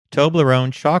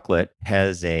Toblerone chocolate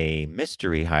has a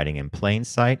mystery hiding in plain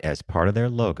sight as part of their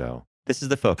logo. This is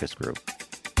the focus group.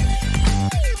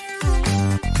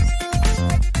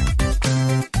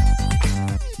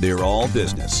 They're all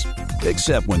business,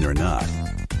 except when they're not.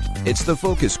 It's the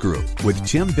Focus Group with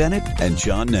Tim Bennett and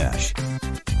John Nash.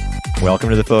 Welcome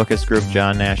to the focus group.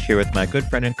 John Nash here with my good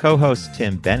friend and co-host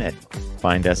Tim Bennett.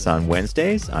 Find us on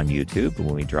Wednesdays on YouTube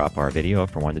when we drop our video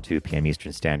from 1 to 2 p.m.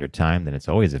 Eastern Standard Time. Then it's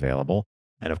always available.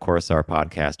 And of course, our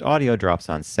podcast audio drops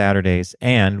on Saturdays.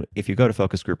 And if you go to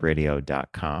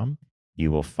focusgroupradio.com,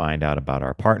 you will find out about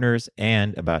our partners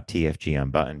and about TFG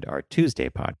Unbuttoned, our Tuesday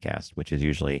podcast, which is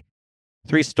usually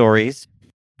 3 stories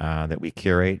that we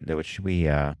curate, which we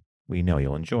know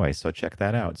you'll enjoy. So check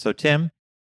that out. So Tim,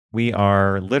 we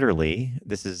are literally,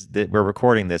 we're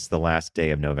recording this the last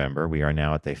day of November. We are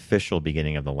now at the official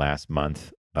beginning of the last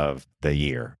month of the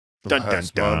year. Dun, dun,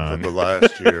 dun. Month of the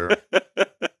last year.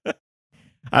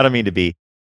 I don't mean to be.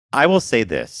 I will say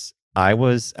this. I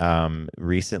was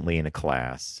recently in a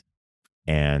class,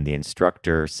 and the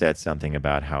instructor said something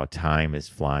about how time is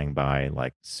flying by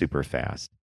like super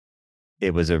fast.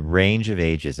 It was a range of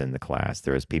ages in the class.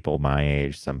 There was people my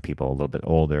age, some people a little bit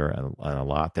older, and a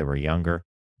lot that were younger.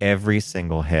 Every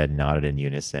single head nodded in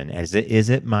unison. Is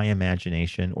it my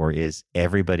imagination, or is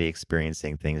everybody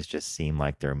experiencing things just seem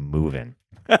like they're moving?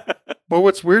 Well,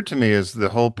 what's weird to me is the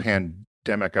whole pandemic.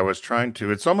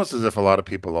 It's almost as if a lot of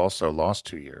people also lost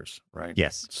 2 years, right?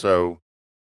 Yes. So,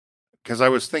 because I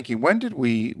was thinking, when did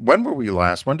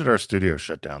our studio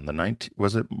shut down?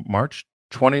 Was it March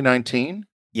 2019?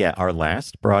 Yeah, our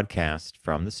last broadcast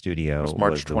from the studio was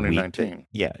March 2019.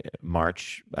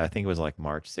 March. I think it was like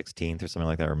March 16th or something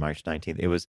like that, or March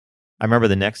 19th. I remember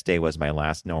the next day was my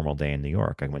last normal day in New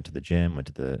York. I went to the gym,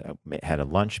 had a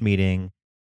lunch meeting,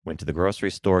 went to the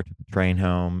grocery store, took the train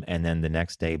home, and then the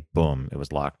next day, boom, it was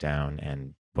lockdown,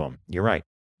 and boom. You're right.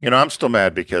 I'm still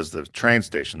mad because the train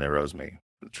station, they owes me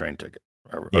the train ticket.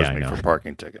 Or owes me for a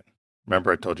parking ticket.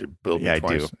 Remember I told you, bill me twice?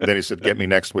 I do. And then he said, get me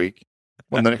next week.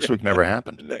 Well, the next week never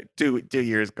happened. 2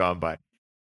 years gone by.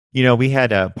 We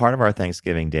had part of our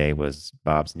Thanksgiving Day was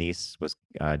Bob's niece was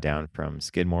down from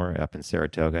Skidmore up in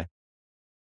Saratoga.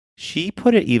 She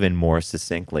put it even more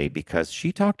succinctly because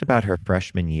she talked about her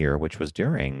freshman year, which was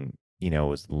during, it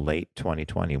was late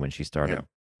 2020 when she started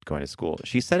going to school.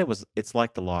 She said it's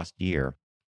like the lost year.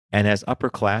 And as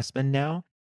upperclassmen now,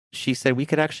 she said we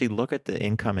could actually look at the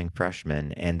incoming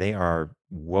freshmen and they are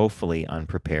woefully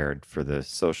unprepared for the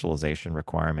socialization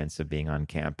requirements of being on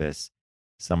campus.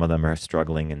 Some of them are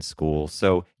struggling in school.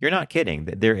 So you're not kidding.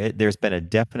 There's been a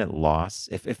definite loss,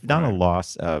 if not a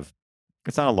loss of,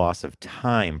 it's not a loss of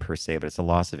time per se, but it's a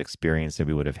loss of experience that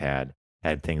we would have had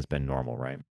things been normal,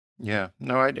 right? Yeah.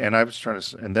 No, I was trying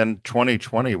to, and then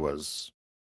 2020 was.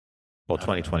 Well,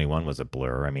 2021 was a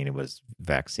blur. I mean, it was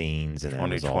vaccines and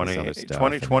then it was all this other stuff.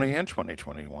 2020 and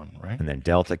 2021, right? And then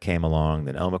Delta came along,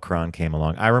 then Omicron came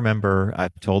along. I remember,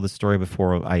 I've told this story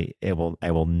before. I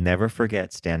will never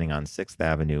forget standing on 6th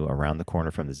Avenue around the corner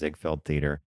from the Ziegfeld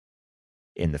Theater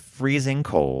in the freezing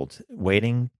cold,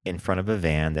 waiting in front of a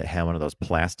van that had one of those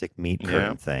plastic meat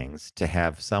curtain things to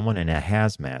have someone in a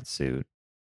hazmat suit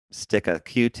stick a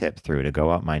Q-tip through to go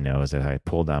up my nose as I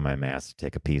pull down my mask to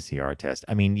take a PCR test.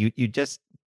 I mean, you just,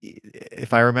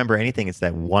 if I remember anything, it's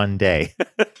that one day.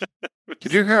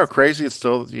 Did you hear how crazy it's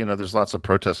still, there's lots of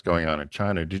protests going on in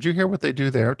China. Did you hear what they do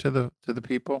there to the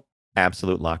people?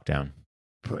 Absolute lockdown.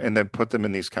 And then put them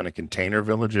in these kind of container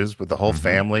villages with the whole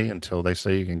family until they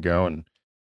say you can go. And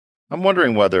I'm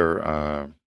wondering what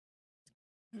will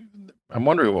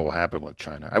happen with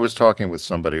China. I was talking with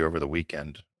somebody over the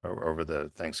weekend, over the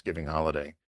Thanksgiving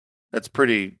holiday, that's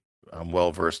pretty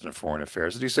well-versed in foreign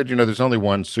affairs. And he said, there's only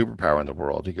one superpower in the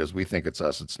world. He goes, we think it's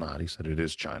us. It's not. He said, it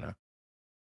is China.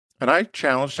 And I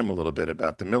challenged him a little bit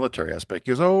about the military aspect.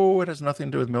 He goes, oh, it has nothing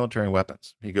to do with military and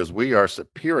weapons. He goes, we are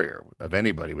superior of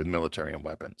anybody with military and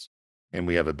weapons. And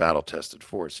we have a battle-tested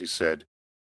force. He said,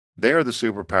 they are the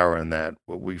superpower in that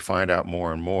what we find out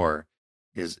more and more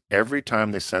is every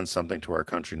time they send something to our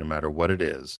country, no matter what it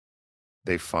is,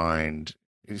 they find,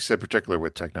 he said particularly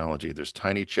with technology, there's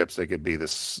tiny chips that could be the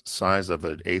size of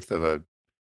an eighth of a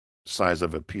size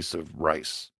of a piece of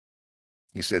rice.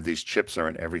 He said these chips are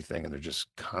in everything and they're just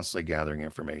constantly gathering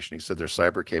information. He said their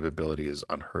cyber capability is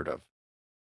unheard of.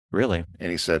 Really?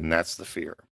 And he said, and that's the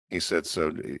fear. He said,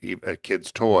 so a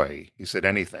kid's toy, he said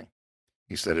anything.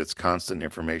 He said it's constant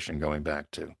information going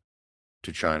back to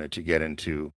China to get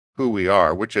into who we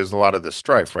are, which is a lot of the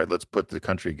strife, right? Let's put the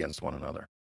country against one another.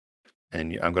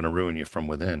 And I'm going to ruin you from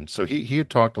within. So he had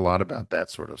talked a lot about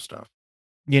that sort of stuff.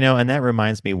 And that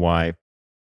reminds me why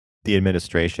the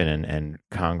administration and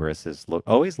Congress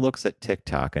always looks at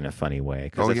TikTok in a funny way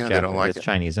because Oh yeah, they don't like it's it.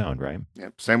 Chinese owned, right? Yeah,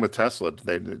 same with Tesla.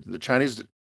 The Chinese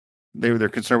they're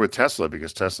concerned with Tesla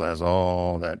because Tesla has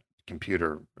all that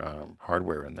computer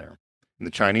hardware in there. And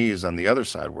the Chinese on the other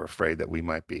side were afraid that we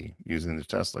might be using the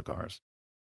Tesla cars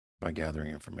by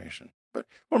gathering information. But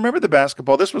well, remember the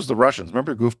basketball? This was the Russians.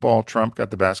 Remember goofball Trump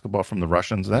got the basketball from the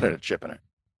Russians? That had a chip in it.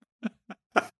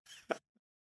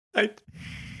 I,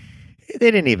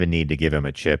 they didn't even need to give him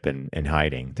a chip in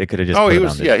hiding. They could have just Oh, put he it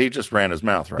was on the. yeah. He just ran his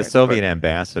mouth, right? The Soviet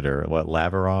ambassador, what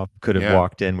Lavrov, could have Yeah.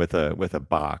 walked in with a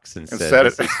box and And said, said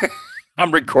 "This it. is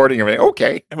I'm recording everything.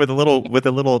 Okay. with a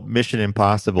little Mission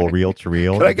Impossible reel to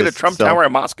reel. Can I get a Trump Tower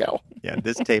in Moscow? Yeah,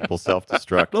 this tape will self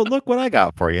destruct. Oh, look what I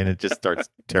got for you, and it just starts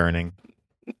turning.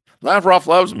 Lavrov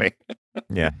loves me.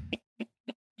 Yeah.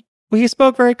 Well, he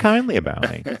spoke very kindly about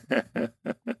me.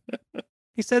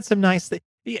 He said some nice things.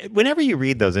 Whenever you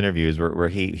read those interviews where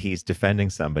he's defending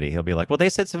somebody, he'll be like, "Well, they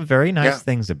said some very nice Yeah.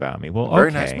 things about me." Well, Very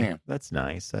okay, nice man. that's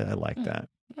nice. I like that.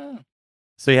 Yeah.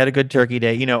 So you had a good turkey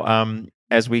day.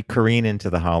 As we careen into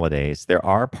the holidays, there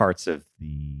are parts of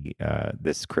the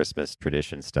this Christmas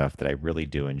tradition stuff that I really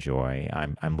do enjoy.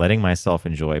 I'm letting myself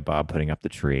enjoy Bob putting up the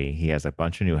tree. He has a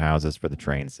bunch of new houses for the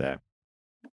train set.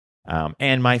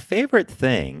 And my favorite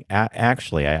thing,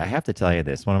 actually, I have to tell you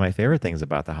this. One of my favorite things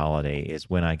about the holiday is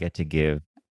when I get to give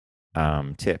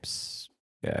tips,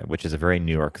 which is a very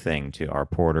New York thing, to our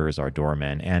porters, our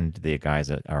doormen, and the guys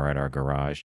that are at our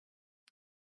garage.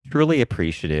 Truly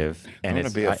appreciative, and Going to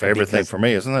it's be a favorite thing because for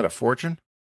me. Isn't that a fortune?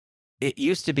 it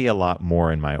used to be a lot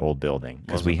more in my old building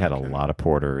because Was we it? had a Okay. lot of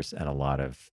porters and a lot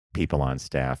of people on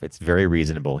staff. It's very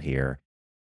reasonable here,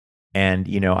 and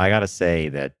I got to say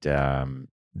that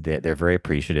they're very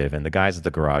appreciative, and the guys at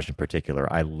the garage in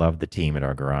particular. I love the team at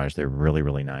our garage. They're really,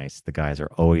 really nice. The guys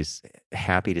are always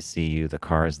happy to see you. The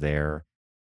car's there.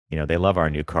 They love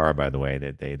our new car, by the way.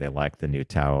 They like the new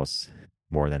Taos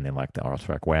more than they like the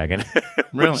Alltrack wagon.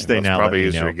 Really? Which they Well, it's now probably let me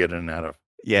easier know. to get in and out of.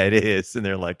 Yeah, it is, and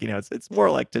they're like, it's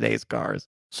more like today's cars.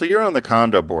 So you're on the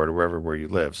condo board, where you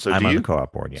live. So I'm do on you the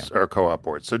co-op board, yeah. or co-op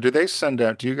board? So do they send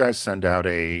out? Do you guys send out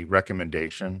a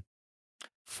recommendation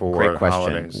for Great question.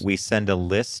 holidays? We send a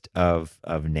list of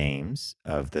names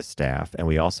of the staff, and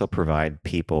we also provide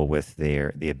people with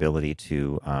the ability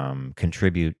to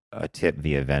contribute a tip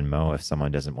via Venmo if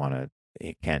someone doesn't want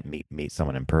to, can't meet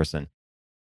someone in person.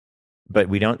 But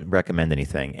we don't recommend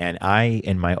anything. And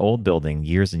in my old building,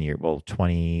 years and years,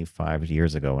 25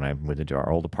 years ago, when I moved into our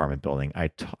old apartment building, I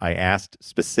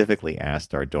specifically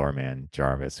asked our doorman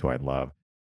Jarvis, who I love,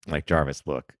 like, Jarvis,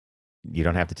 look, you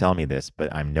don't have to tell me this,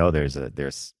 but I know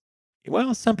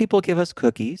well, some people give us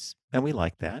cookies, and we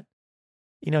like that.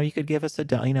 You could give us it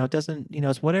doesn't,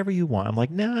 it's whatever you want. I'm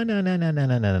like, no, no, no, no, no,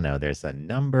 no, no, no. There's a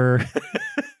number.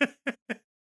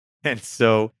 And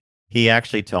so he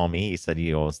actually told me, he said,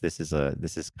 this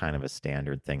is kind of a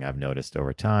standard thing I've noticed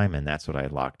over time, and that's what I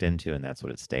locked into, and that's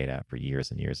what it stayed at for years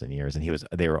and years and years. And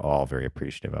they were all very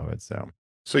appreciative of it.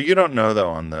 So you don't know though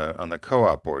on the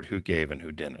co-op board who gave and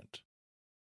who didn't.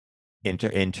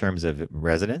 In terms of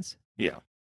residents, Yeah.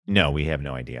 no, we have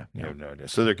no idea. You No. have no idea.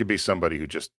 So there could be somebody who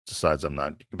just decides I'm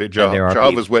not. there are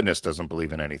Jehovah's Witness doesn't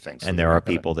believe in anything. So And there are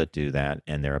people that do that,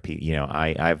 and there are people.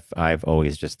 I've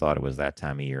always just thought it was that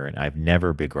time of year, and I've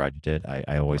never begrudged it.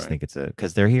 I always Right. think it's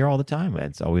because they're here all the time.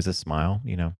 It's always a smile.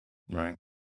 Right.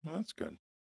 Well, that's good.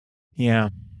 Yeah,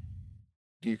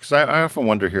 Because I often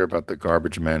wonder here about the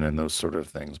garbage men and those sort of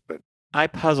things, but I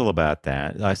puzzle about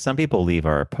that. Some people leave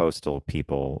our postal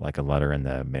people like a letter in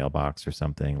the mailbox or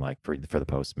something, like for the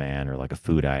postman, or like a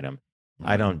food item.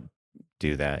 I don't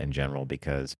do that in general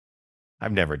because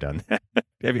I've never done that.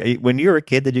 When you were a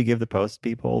kid, did you give the post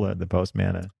people, the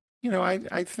postman? I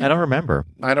think I don't remember.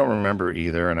 I don't remember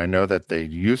either, and I know that they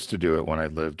used to do it when I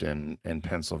lived in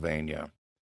Pennsylvania,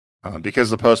 because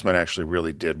the postman actually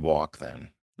really did walk then.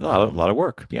 A lot of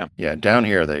work. Yeah. Yeah, down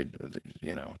here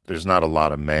there's not a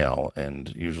lot of mail,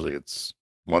 and usually it's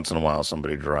once in a while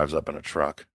somebody drives up in a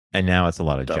truck. And now it's a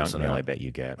lot of Dumps junk it mail, out. I bet you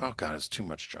get. Oh God, it's too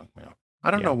much junk mail. I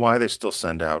don't Yeah. know why they still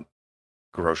send out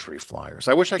grocery flyers.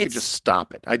 I wish I could It's- just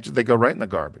stop it. They go right in the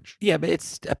garbage. Yeah, but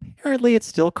apparently it's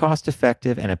still cost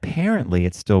effective, and apparently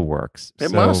it still works. It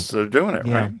So, must. They're doing it,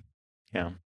 yeah. right? Yeah.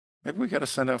 Maybe we got to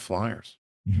send out flyers.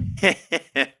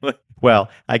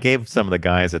 Well, I gave some of the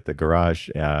guys at the garage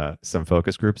some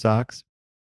focus group socks,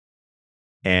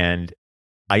 and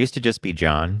I used to just be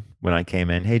John when I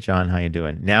came in. Hey, John, how you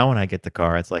doing? Now, when I get the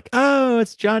car, it's like, oh,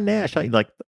 it's John Nash. I like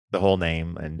the whole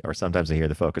name, or sometimes I hear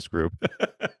the focus group.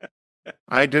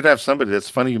 I did have somebody. That's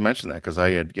funny you mentioned that because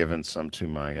I had given some to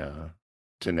my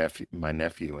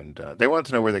nephew, and they wanted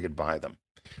to know where they could buy them.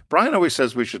 Brian always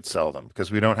says we should sell them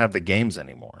because we don't have the games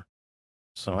anymore.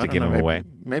 So I to don't give know. them away.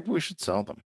 Maybe we should sell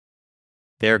them.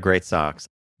 They're great socks.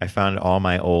 I found all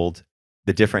my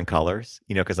the different colors,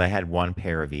 because I had one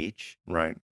pair of each.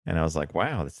 Right. And I was like,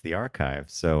 wow, that's the archive.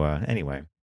 So anyway,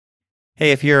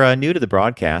 hey, if you're new to the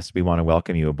broadcast, we want to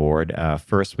welcome you aboard.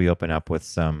 First, we open up with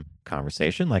some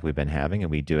conversation like we've been having,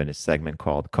 and we do in a segment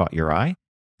called Caught Your Eye.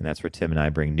 And that's where Tim and I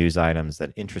bring news items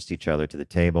that interest each other to the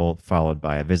table, followed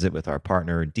by a visit with our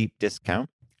partner, Deep Discount,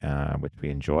 which we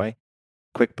enjoy.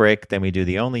 Quick break, then we do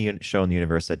the only show in the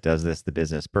universe that does this, the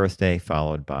business birthday,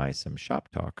 followed by some shop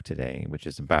talk today, which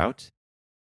is about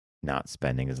not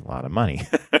spending as a lot of money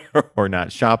or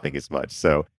not shopping as much.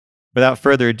 So without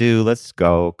further ado, let's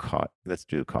do Caught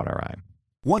Our Eye.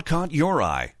 What caught your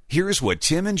eye? Here's what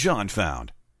Tim and John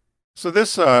found. So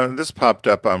this popped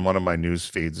up on one of my news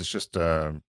feeds. It's just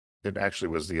it actually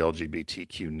was the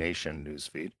LGBTQ Nation news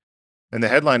feed. And the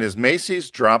headline is Macy's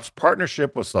drops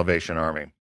partnership with Salvation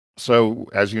Army. So,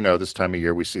 as you know, this time of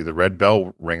year, we see the red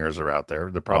bell ringers are out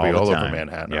there. They're probably all over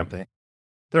Manhattan, aren't they?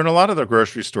 They're in a lot of the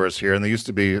grocery stores here. And they used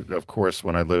to be, of course,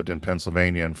 when I lived in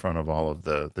Pennsylvania, in front of all of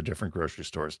the different grocery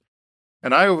stores.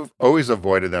 And I've always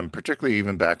avoided them, particularly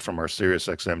even back from our Sirius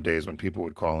XM days when people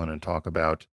would call in and talk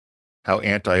about how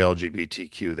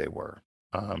anti-LGBTQ they were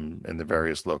in the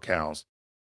various locales.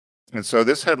 And so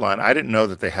this headline, I didn't know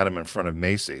that they had them in front of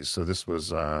Macy's. So this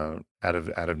was out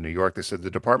of New York. They said the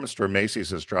department store Macy's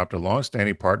has dropped a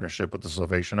long-standing partnership with the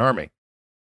Salvation Army.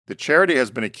 The charity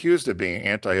has been accused of being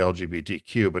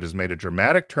anti-LGBTQ, but has made a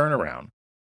dramatic turnaround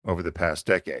over the past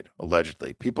decade,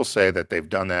 allegedly. People say that they've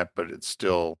done that, but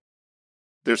the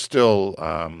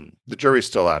jury's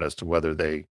still out as to whether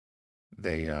they're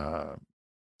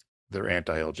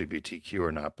anti-LGBTQ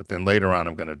or not. But then later on,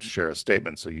 I'm going to share a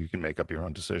statement so you can make up your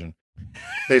own decision.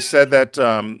 They said that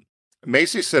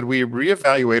Macy's said we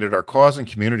reevaluated our cause and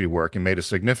community work and made a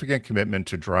significant commitment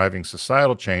to driving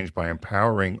societal change by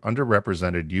empowering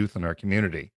underrepresented youth in our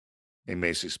community, a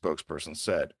Macy's spokesperson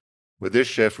said. With this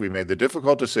shift, we made the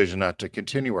difficult decision not to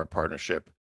continue our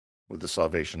partnership with the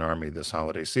Salvation Army this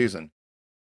holiday season.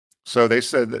 So they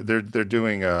said that they're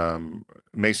doing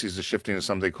Macy's is shifting to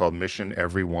something called Mission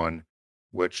Everyone,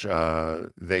 which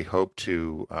they hope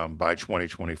to by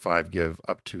 2025 give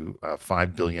up to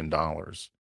 $5 billion.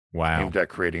 Wow. Aimed at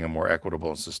creating a more equitable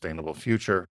and sustainable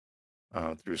future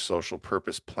through social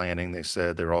purpose planning. They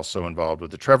said they're also involved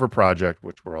with the Trevor Project,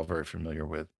 which we're all very familiar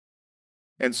with.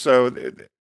 And so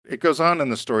it goes on in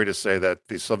the story to say that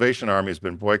the Salvation Army has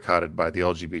been boycotted by the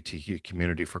LGBTQ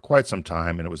community for quite some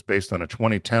time, and it was based on a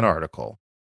 2010 article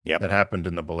that happened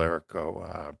in the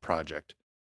Bellerico Project.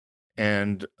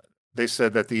 And they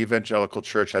said that the evangelical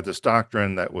church had this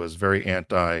doctrine that was very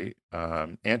anti-gay.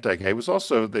 It was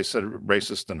also, they said,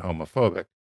 racist and homophobic.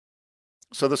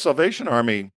 So the Salvation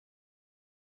Army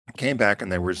came back and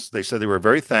they said they were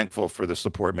very thankful for the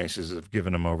support Macy's have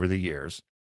given them over the years,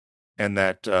 and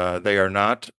that they are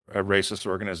not a racist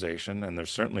organization, and they're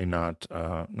certainly not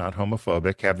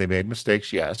homophobic. Have they made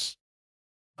mistakes? Yes.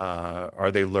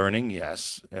 Are they learning?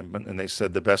 Yes. And they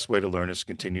said the best way to learn is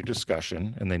continue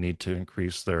discussion, and they need to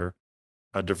increase their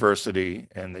diversity.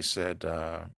 And they said,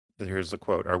 here's the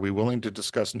quote, "Are we willing to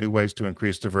discuss new ways to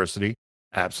increase diversity?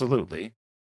 Absolutely.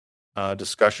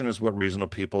 Discussion is what reasonable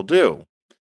people do."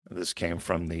 This came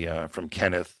from from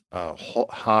Kenneth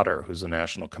Hodder, who's the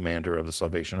national commander of the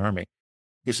Salvation Army.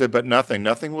 He said, "But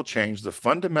nothing will change the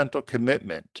fundamental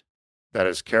commitment that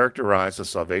has characterized the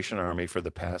Salvation Army for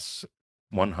the past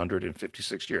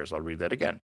 156 years." I'll read that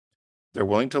again. "They're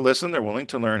willing to listen. They're willing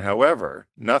to learn. However,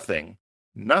 nothing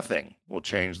will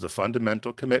change the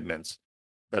fundamental commitments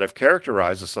that have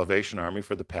characterized the Salvation Army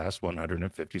for the past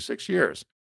 156 years.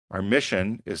 Our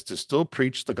mission is to still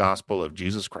preach the gospel of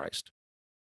Jesus Christ,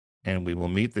 and we will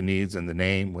meet the needs in the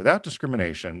name without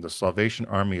discrimination. The Salvation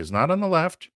Army is not on the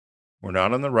left. We're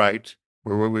not on the right.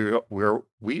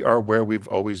 We are where we've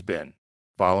always been,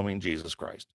 following Jesus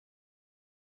Christ."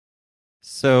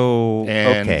 So,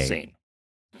 And okay. scene.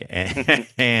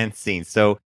 And scene.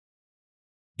 So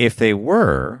if they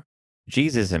were,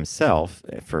 Jesus himself,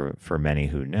 for many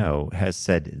who know, has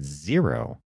said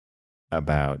zero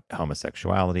about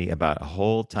homosexuality, about a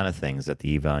whole ton of things that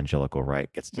the evangelical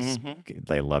right gets to,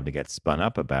 they love to get spun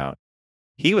up about.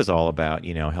 He was all about,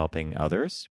 helping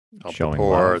others, Help showing the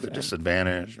poor, love the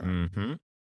disadvantaged. Mm-hmm.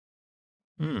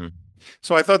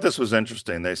 So I thought this was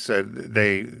interesting. They said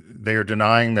they are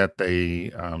denying that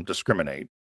they discriminate,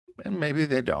 and maybe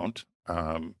they don't.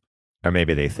 Or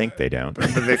maybe they think they don't.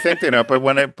 But they think they don't. But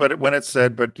when it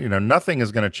said, nothing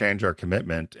is going to change our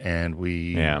commitment, and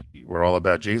we're all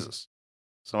about Jesus.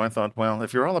 So I thought, well,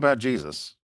 if you're all about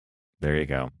Jesus, there you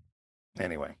go.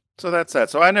 Anyway, so that's that.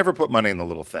 So I never put money in the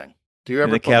little thing. Do you In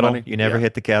ever the put kettle? money? You never Yeah.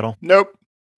 hit the kettle? Nope.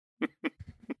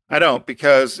 I don't,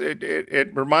 because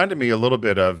it reminded me a little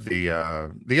bit of the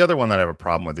other one that I have a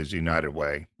problem with is United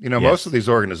Way. Most of Yes. these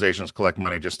organizations collect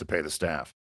money just to pay the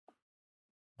staff.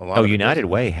 A Oh, lot of it United doesn't.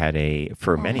 Way had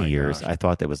for Oh many my years, gosh. I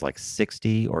thought that was like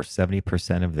 60 or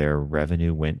 70% of their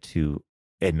revenue went to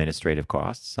administrative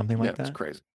costs, something Yeah, like it's that.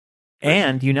 crazy. Crazy.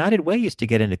 And United Way used to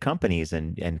get into companies,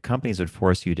 and companies would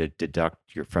force you to deduct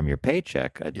from your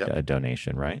paycheck Yep. a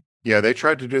donation, right? Yeah, they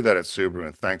tried to do that at Subaru,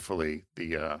 and thankfully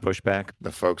Pushback.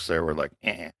 the folks there were like,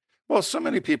 eh. Well, so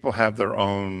many people have their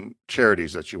own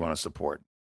charities that you want to support,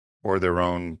 or their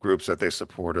own groups that they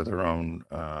support, or their own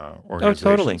Oh, totally,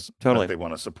 organizations that totally. they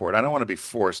want to support. I don't want to be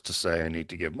forced to say I need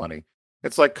to give money.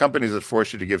 It's like companies that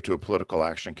force you to give to a political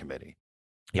action committee.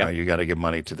 Yep. You got to give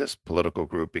money to this political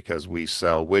group because we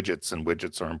sell widgets, and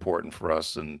widgets are important for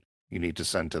us, and you need to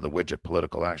send to the widget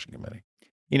political action committee.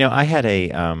 I had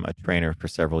a trainer for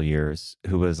several years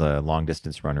who was a long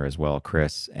distance runner as well,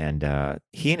 Chris, and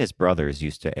he and his brothers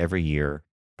used to every year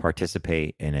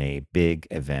participate in a big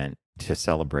event to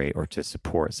celebrate or to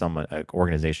support an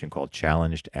organization called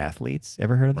Challenged Athletes.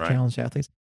 Ever heard of the Right. Challenged Athletes?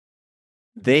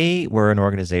 They were an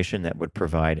organization that would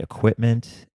provide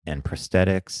equipment and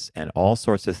prosthetics and all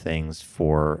sorts of things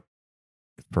for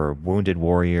wounded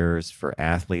warriors, for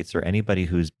athletes, or anybody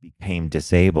who's became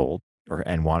disabled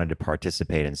and wanted to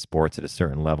participate in sports at a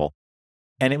certain level.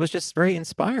 And it was just very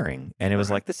inspiring. And it was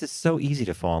Right. like, this is so easy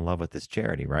to fall in love with this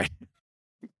charity, right?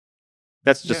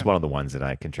 That's just Yeah. one of the ones that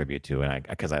I contribute to, and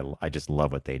because I just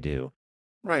love what they do.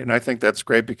 Right. And I think that's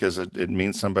great because it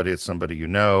means somebody, it's somebody you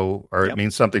know, or it Yep.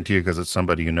 means something to you because it's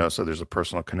somebody you know. So there's a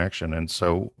personal connection. And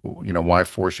so, why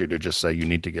force you to just say you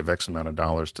need to give X amount of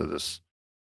dollars to this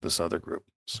other group?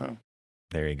 So,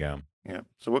 There you go. yeah.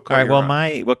 So what All caught right. your Well,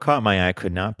 eye? what caught my eye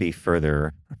could not be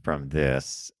further from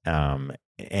this,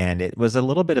 and it was a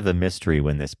little bit of a mystery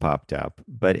when this popped up.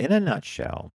 But in a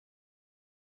nutshell,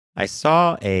 I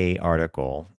saw a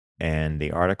article, and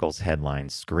the article's headline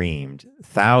screamed,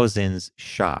 "Thousands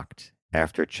shocked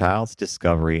after child's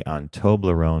discovery on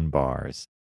Toblerone bars.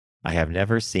 I have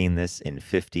never seen this in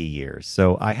 50 years."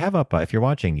 So I have up, if you're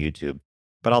watching YouTube,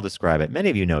 but I'll describe it. Many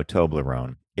of you know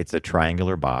Toblerone. It's a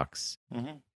triangular box.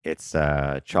 Hmm. It's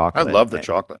I chocolate. love the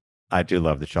chocolate. I do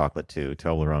love the chocolate too.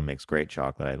 Toblerone makes great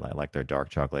chocolate. I like their dark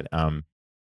chocolate.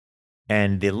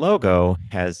 And the logo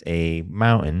has a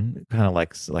mountain, kind of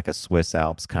like a Swiss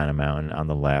Alps kind of mountain on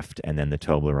the left, and then the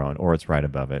Toblerone, or it's right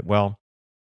above it. Well,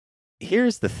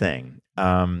 here's the thing.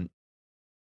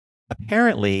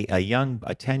 Apparently, a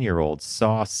 10-year-old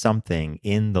saw something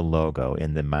in the logo,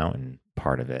 in the mountain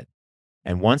part of it.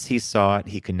 And once he saw it,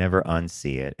 he could never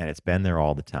unsee it. And it's been there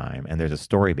all the time. And there's a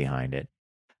story behind it.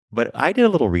 But I did a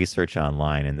little research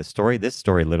online, and this story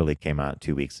literally came out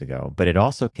 2 weeks ago, but it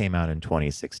also came out in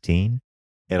 2016.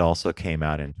 It also came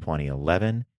out in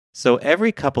 2011. So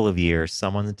every couple of years,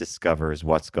 someone discovers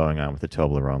what's going on with the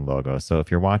Toblerone logo. So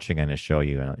if you're watching, I'm going to show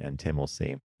you, and Tim will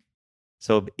see.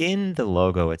 So in the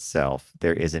logo itself,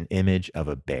 there is an image of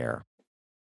a bear.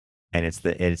 And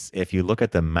it's if you look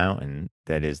at the mountain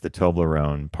that is the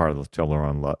Toblerone part of the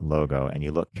Toblerone logo, and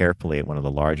you look carefully at one of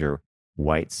the larger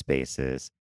white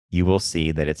spaces, you will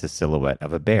see that it's a silhouette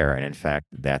of a bear. And in fact,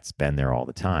 that's been there all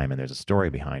the time, and there's a story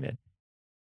behind it.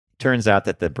 Turns out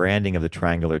that the branding of the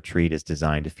triangular treat is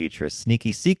designed to feature a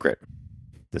sneaky secret.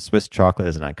 The Swiss chocolate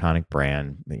is an iconic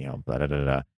brand, blah, blah, blah,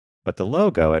 blah. But the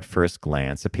logo, at first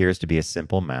glance, appears to be a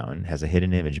simple mountain, has a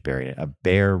hidden image buried in it, a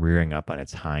bear rearing up on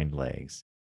its hind legs.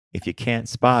 If you can't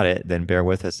spot it, then bear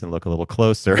with us and look a little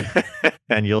closer,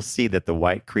 and you'll see that the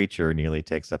white creature nearly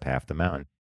takes up half the mountain.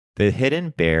 The hidden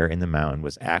bear in the mountain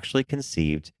was actually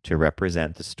conceived to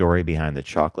represent the story behind the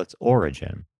chocolate's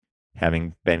origin,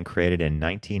 having been created in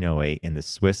 1908 in the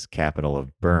Swiss capital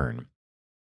of Bern.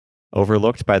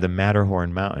 Overlooked by the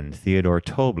Matterhorn mountain, Theodor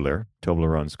Tobler,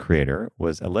 Toblerone's creator,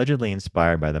 was allegedly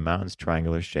inspired by the mountain's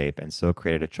triangular shape and so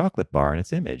created a chocolate bar in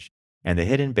its image. And the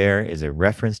hidden bear is a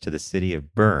reference to the city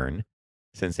of Bern,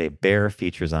 since a bear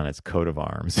features on its coat of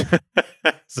arms.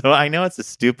 So I know it's a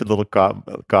stupid little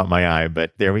caught my eye,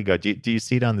 but there we go. Do you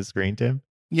see it on the screen, Tim?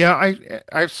 Yeah,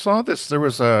 I saw this. There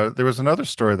was another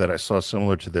story that I saw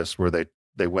similar to this where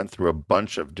they went through a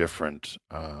bunch of different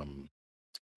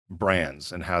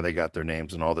brands and how they got their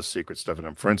names and all the secret stuff in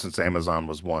them. For instance, Amazon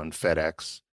was one,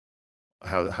 FedEx,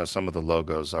 how some of the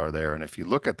logos are there, and if you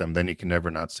look at them, then you can never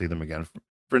not see them again.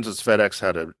 For instance, FedEx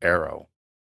had an arrow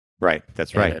Right,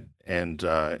 that's in right. it, and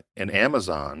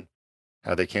Amazon,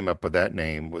 how they came up with that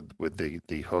name with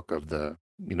the hook of the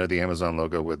Amazon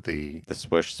logo with the The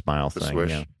swoosh smile the thing, swish.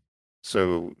 yeah.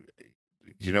 So,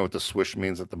 do you know what the swish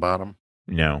means at the bottom?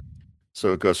 No.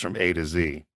 So it goes from A to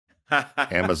Z.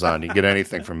 Amazon, you get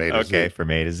anything from A to Okay, Z.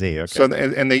 from A to Z. Okay. So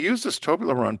and they use this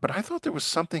Toblerone, but I thought there was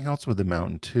something else with the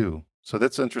mountain too. So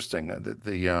that's interesting.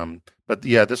 But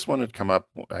yeah, this one had come up.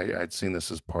 I'd seen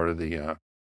this as part of the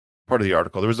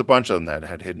article. There was a bunch of them that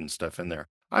had hidden stuff in there.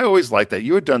 I always liked that.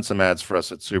 You had done some ads for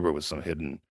us at Subaru with some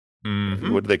hidden,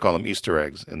 what do they call them, Easter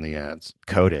eggs in the ads.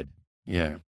 Coded.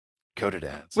 Yeah, coded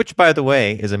ads. Which, by the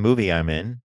way, is a movie I'm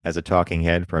in as a talking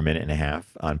head for a minute and a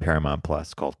half on Paramount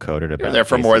Plus called Coded. You're About there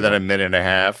for Casey more than a White. minute and a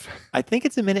half. I think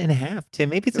it's a minute and a half, Tim.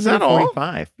 Maybe it's Is a that minute all?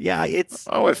 45. Yeah, it's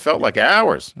Oh, it felt like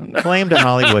hours. claim to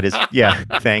Hollywood is, yeah,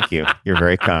 thank you. You're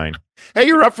very kind. Hey,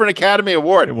 you're up for an Academy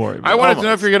Award. I wanted to know if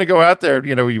Almost. you're going to go out there.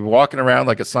 You're walking around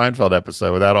like a Seinfeld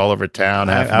episode with that all over town.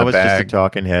 I was just a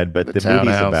talking head, but the the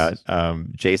movie's townhouse.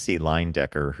 about J.C.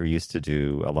 Leindecker, who used to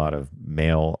do a lot of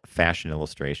male fashion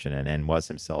illustration and was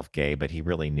himself gay, but he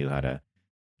really knew how to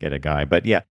get a guy. But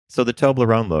yeah, so the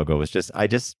Toblerone logo was I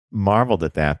just marveled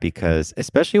at that because,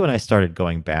 especially when I started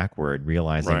going backward,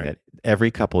 realizing Right. that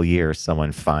every couple years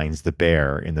someone finds the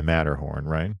bear in the Matterhorn,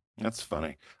 right? That's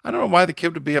funny. I don't know why the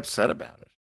kid would be upset about it.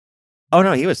 Oh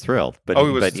no, he was thrilled. But Oh,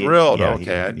 he was but thrilled. yeah,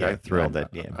 Okay, yeah, thrilled that.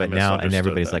 Yeah, I but now and misunderstood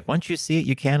everybody's that. like, once you see it,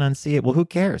 you can't unsee it. Well, who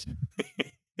cares?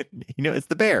 It's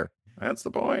the bear. That's the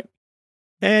point.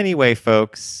 Anyway,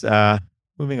 folks,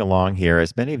 moving along here,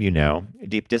 as many of you know,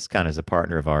 Deep Discount is a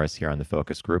partner of ours here on the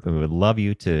Focus Group, and we would love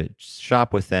you to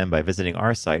shop with them by visiting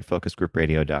our site,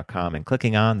 focusgroupradio.com, and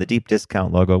clicking on the Deep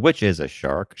Discount logo, which is a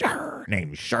shark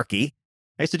named Sharky.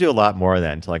 I used to do a lot more of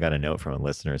that until I got a note from a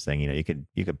listener saying, you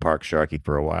could park Sharky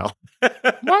for a while.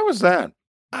 Why was that?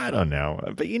 I don't know,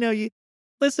 but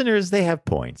listeners, they have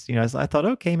points. So I thought,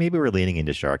 okay, maybe we're leaning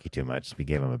into Sharky too much. We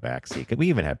gave him a backseat. We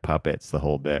even had puppets the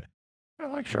whole bit. I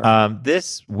like Sharky.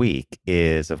 This week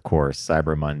is, of course,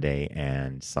 Cyber Monday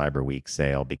and Cyber Week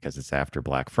sale because it's after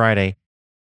Black Friday.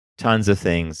 Tons of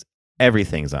things.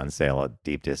 Everything's on sale at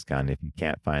deep discount. If you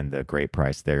can't find the great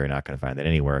price there, you're not going to find it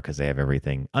anywhere because they have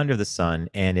everything under the sun.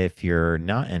 And if you're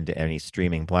not into any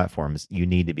streaming platforms, you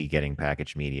need to be getting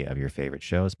packaged media of your favorite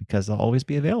shows because they'll always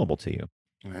be available to you.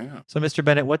 Yeah. So, Mr.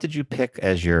 Bennett, what did you pick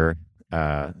as your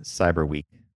Cyber Week?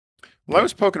 Well, I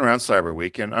was poking around Cyber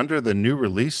Week, and under the new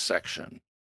release section,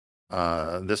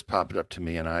 this popped up to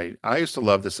me, and I used to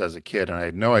love this as a kid, and I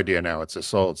had no idea now it's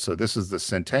this old. So this is the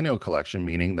Centennial Collection,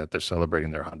 meaning that they're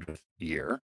celebrating their 100th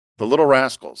year. The Little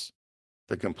Rascals,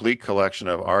 the complete collection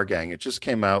of Our Gang. It just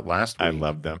came out last week. I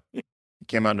love them. It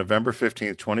came out November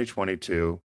 15th,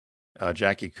 2022.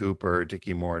 Jackie Cooper,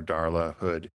 Dickie Moore, Darla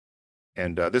Hood.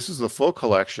 And this is the full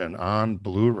collection on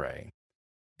Blu-ray.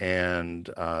 And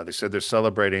they said they're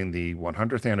celebrating the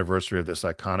 100th anniversary of this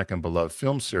iconic and beloved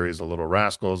film series, The Little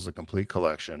Rascals, the complete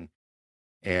collection.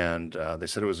 And they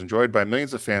said it was enjoyed by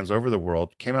millions of fans over the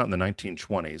world. Came out in the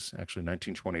 1920s, actually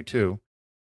 1922.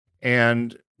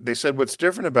 And they said what's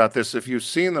different about this, if you've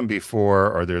seen them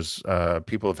before, or there's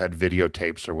people have had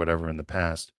videotapes or whatever in the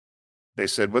past, they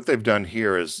said what they've done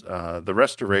here is the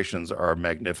restorations are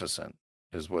magnificent,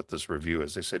 is what this review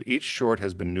is. They said each short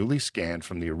has been newly scanned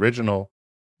from the original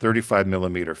 35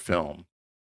 millimeter film.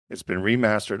 It's been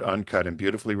remastered, uncut, and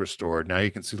beautifully restored. Now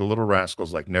you can see the Little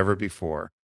Rascals like never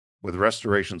before, with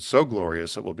restoration so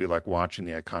glorious it will be like watching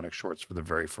the iconic shorts for the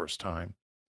very first time.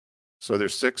 So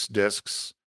there's 6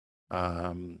 discs,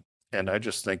 and I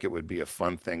just think it would be a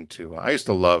fun thing to. I used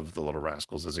to love the Little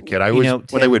Rascals as a kid. When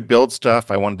they would build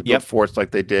stuff, I wanted to build forts like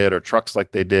they did, or trucks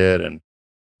like they did,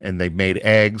 and they made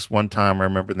eggs one time. I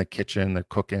remember in the kitchen, they're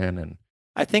cooking, and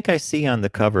I think I see on the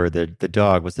cover the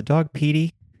dog. Was the dog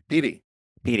Petey? Petey,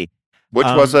 Which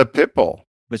was a pit bull.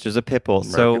 Which was a pit bull.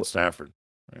 American Stafford.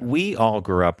 Yeah. We all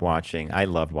grew up I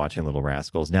loved watching Little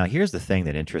Rascals. Now, here's the thing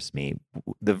that interests me.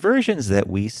 The versions that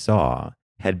we saw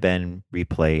had been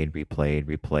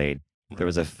replayed. There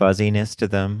was a fuzziness to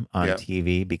them on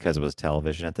TV because it was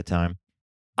television at the time.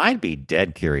 I'd be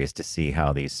dead curious to see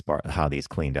how these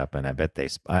cleaned up, and I bet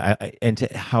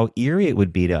how eerie it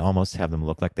would be to almost have them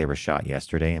look like they were shot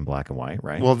yesterday in black and white,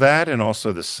 right? Well, that and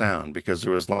also the sound, because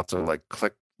there was lots of like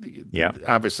click. Yeah.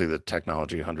 Obviously, the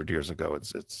technology 100 years ago,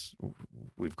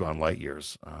 we've gone light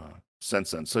years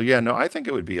since then. So yeah, no, I think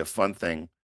it would be a fun thing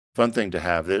to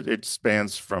have. It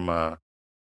spans from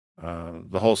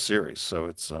the whole series, so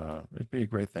it'd be a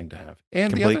great thing to have.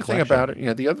 And the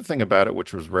other thing about it,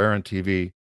 which was rare on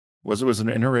TV, was it was an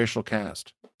interracial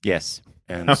cast. Yes.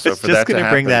 And I so was for just that to going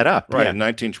to bring that up. right, Yeah. in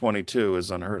 1922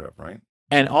 is unheard of, right?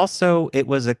 And also, it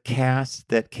was a cast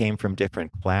that came from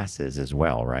different classes as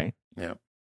well, right? Yeah.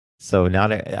 So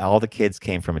not all the kids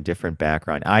came from a different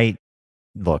background. I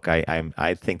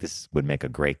think this would make a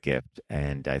great gift,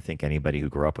 and I think anybody who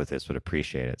grew up with this would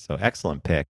appreciate it. So excellent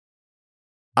pick.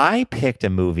 I picked a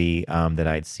movie that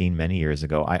I'd seen many years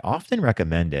ago. I often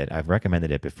recommend it. I've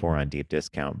recommended it before on Deep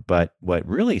Discount, but what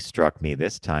really struck me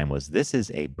this time was this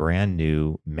is a brand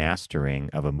new mastering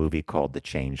of a movie called The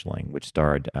Changeling, which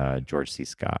starred George C.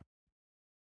 Scott,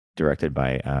 directed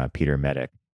by Peter Medic.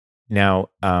 Now,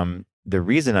 the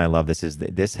reason I love this is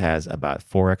that this has about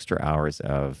 4 extra hours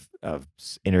of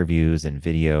interviews and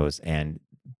videos, and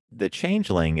The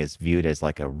Changeling is viewed as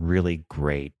like a really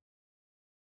great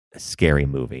scary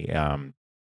movie.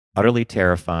 Utterly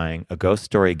terrifying, a ghost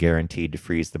story guaranteed to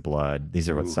freeze the blood. These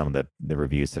are what Ooh. some of the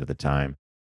reviews said at the time.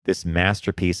 This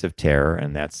masterpiece of terror,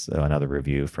 and that's another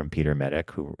review from Peter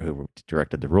Medic, who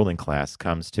directed The Ruling Class,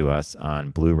 comes to us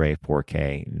on Blu-ray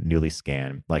 4K, newly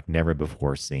scanned, like never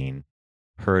before seen,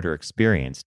 heard, or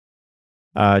experienced.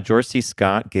 George C.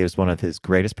 Scott gives one of his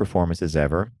greatest performances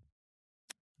ever.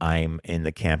 I'm in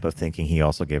the camp of thinking he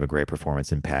also gave a great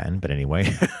performance in Patton, but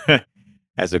anyway.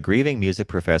 As a grieving music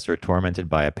professor tormented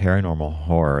by a paranormal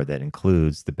horror that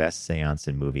includes the best seance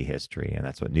in movie history, and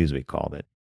that's what Newsweek called it.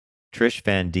 Trish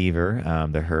Van Dever,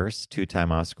 The Hearst,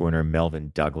 two-time Oscar winner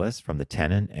Melvin Douglas from The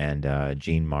Tenant, and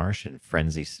Gene Marsh in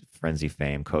Frenzy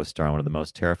fame co-star in one of the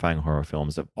most terrifying horror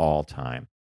films of all time.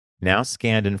 Now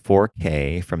scanned in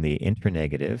 4K from the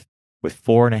Internegative with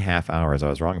 4.5 hours. I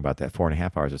was wrong about that.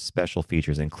 4.5 hours of special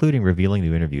features, including revealing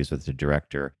new interviews with the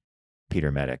director,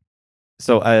 Peter Medic.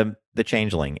 So, The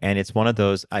Changeling, and it's one of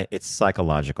those. It's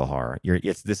psychological horror.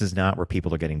 This is not where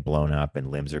people are getting blown up and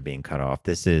limbs are being cut off.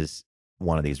 This is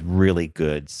one of these really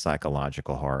good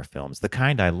psychological horror films, the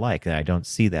kind I like, and I don't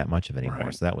see that much of anymore.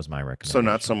 Right. So that was my recommendation. So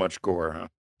not so much gore, huh?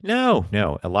 No,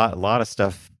 a lot of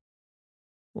stuff,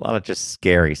 a lot of just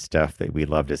scary stuff that we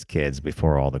loved as kids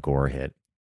before all the gore hit.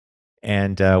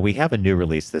 And we have a new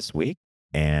release this week,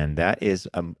 and that is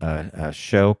a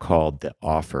show called The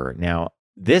Offer. Now,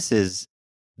 this has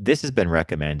been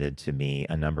recommended to me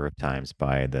a number of times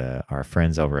by our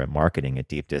friends over at marketing at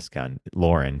Deep Discount.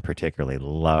 Lauren particularly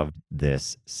loved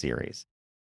this series.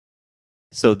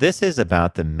 So this is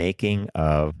about the making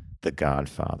of The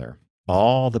Godfather.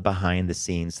 All the behind the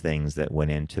scenes things that went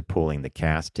into pulling the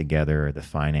cast together, the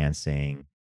financing,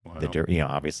 Wow.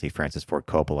 Obviously Francis Ford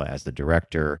Coppola as the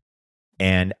director.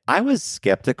 And I was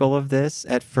skeptical of this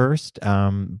at first,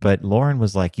 but Lauren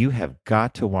was like, "You have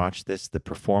got to watch this. The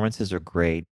performances are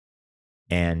great,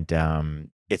 and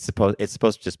it's supposed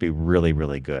to just be really,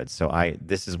 really good." So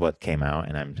this is what came out,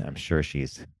 and I'm sure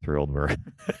she's thrilled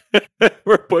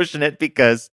we're pushing it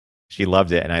because she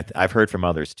loved it, and I've heard from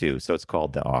others too. So it's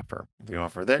called The Offer. The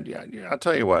Offer. That yeah, I'll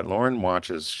tell you what. Lauren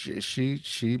watches.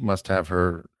 She must have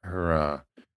her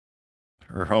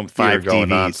home theater 5 going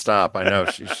TVs. nonstop. I know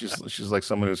she's like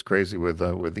someone who's crazy with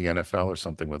the NFL or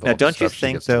something. With Now, all the don't you stuff she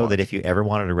think gets to though watch. that if you ever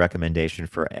wanted a recommendation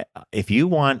if you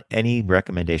want any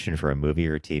recommendation for a movie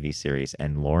or a TV series,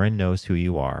 and Lauren knows who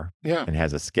you are, Yeah. and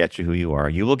has a sketch of who you are,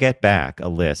 you will get back a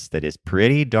list that is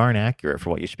pretty darn accurate for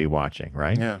what you should be watching,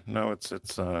 right? Yeah, no, it's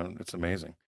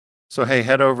amazing. So hey,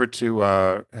 head over to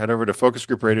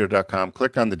focusgroupradio.com.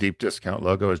 Click on the Deep Discount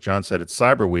logo. As John said, it's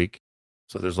Cyber Week,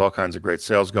 so there's all kinds of great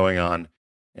sales going on,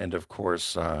 and of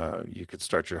course, you could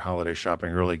start your holiday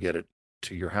shopping early, get it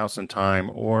to your house in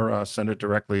time, or send it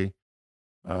directly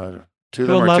to them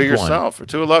a or to loved yourself, or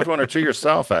to a loved one, or to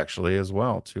yourself actually as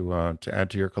well to add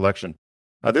to your collection.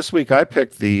 This week I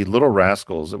picked the Little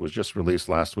Rascals. It was just released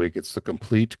last week. It's the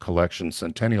complete collection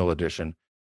Centennial Edition.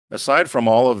 Aside from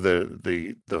all of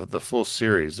the full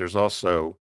series, there's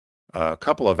also a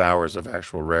couple of hours of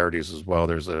actual rarities as well.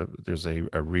 There's a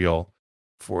reel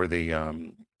for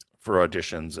the for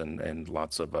auditions and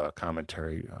lots of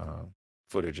commentary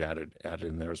footage added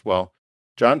in there as well.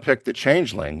 John picked The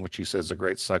Changeling, which he says is a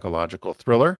great psychological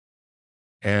thriller.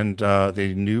 And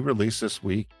the new release this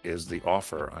week is The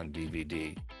Offer on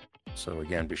DVD. So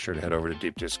again, be sure to head over to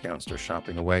Deep Discount, start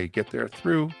shopping away. Get there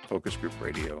through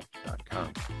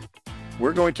focusgroupradio.com.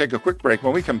 We're going to take a quick break.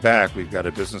 When we come back, we've got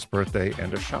a business birthday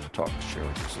and a shop talk to share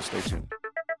with you, so stay tuned.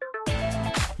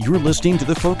 You're listening to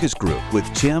The Focus Group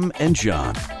with Tim and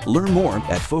John. Learn more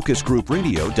at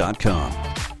focusgroupradio.com.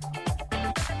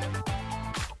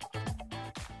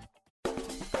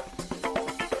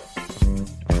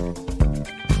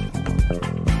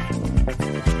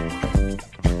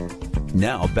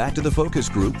 Now back to The Focus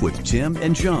Group with Tim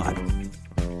and John.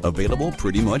 Available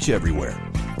pretty much everywhere.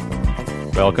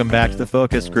 Welcome back to the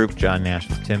Focus Group. John Nash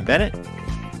with Tim Bennett.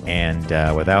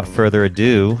 And without further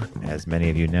ado, as many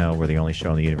of you know, we're the only show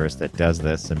in the universe that does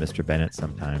this. And Mr. Bennett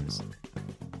sometimes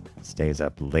stays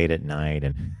up late at night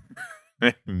and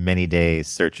many days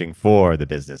searching for the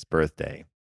business birthday.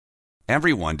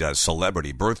 Everyone does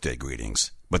celebrity birthday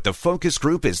greetings, but the Focus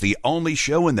Group is the only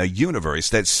show in the universe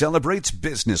that celebrates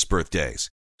business birthdays.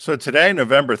 So today,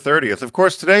 November 30th, of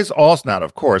course, today's also not,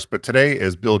 of course, but today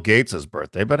is Bill Gates'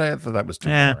 birthday, but I thought that was too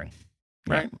boring.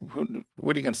 Right?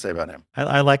 What are you going to say about him?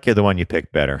 I like the one you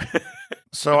picked better.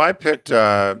 So I picked,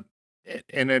 and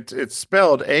it's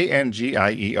spelled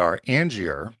Angier,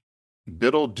 Angier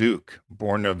Biddle Duke,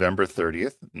 born November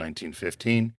 30th,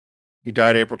 1915. He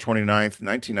died April 29th,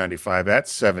 1995 at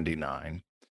 79.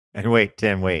 And wait,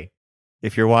 Tim, wait.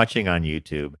 If you're watching on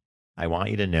YouTube, I want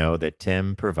you to know that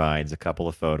Tim provides a couple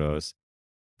of photos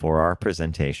for our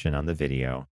presentation on the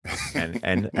video.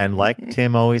 And like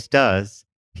Tim always does,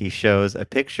 he shows a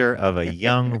picture of a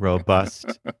young,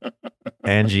 robust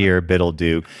Angier Biddle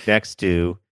Duke next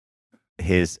to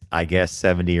his, I guess,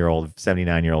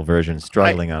 79-year-old version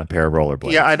struggling on a pair of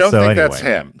rollerblades. Yeah, I don't think that's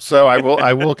him. So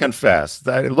I will confess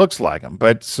that it looks like him.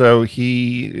 But so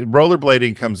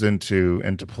rollerblading comes into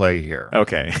play here.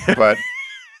 Okay.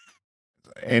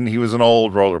 And he was an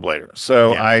old rollerblader.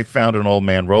 So yeah. I found an old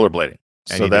man rollerblading.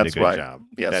 And so that's why. Job.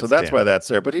 Yeah, so that's why that's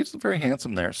there. But he's very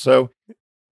handsome there. So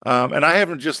and I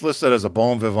haven't just listed as a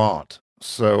bon vivant.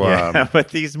 So yeah, but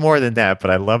he's more than that,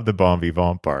 but I love the bon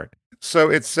vivant part.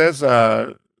 So it says,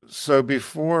 so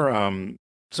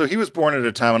he was born at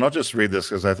a time, and I'll just read this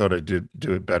because I thought I'd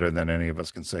do it better than any of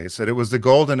us can say. It said, it was the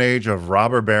golden age of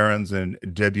robber barons and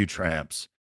debutramps,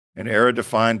 an era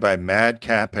defined by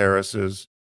madcap heiresses,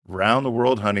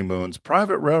 round-the-world honeymoons,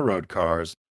 private railroad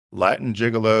cars, Latin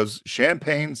gigolos,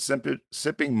 champagne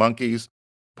sipping monkeys,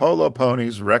 polo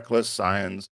ponies, reckless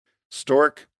scions,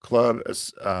 stork club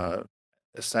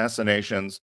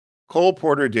assassinations, Cole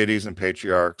Porter ditties and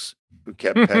patriarchs who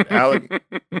kept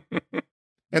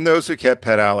and those who kept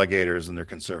pet alligators in their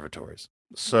conservatories.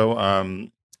 So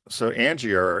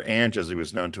Angier, or Ange as he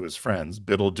was known to his friends,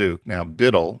 Biddle Duke, now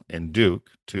Biddle and Duke,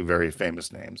 two very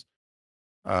famous names,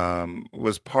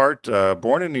 was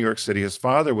born in New York City. His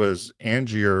father was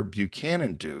Angier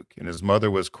Buchanan Duke, and his mother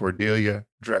was Cordelia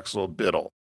Drexel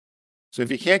Biddle. So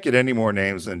if you can't get any more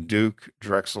names than Duke,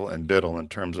 Drexel, and Biddle in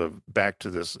terms of back to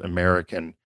this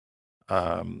American,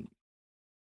 an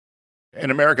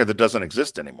America that doesn't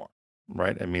exist anymore,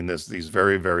 right? I mean, there's these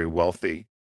very, very wealthy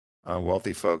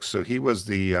folks. So he was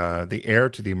the heir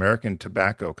to the American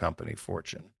Tobacco Company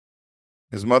fortune.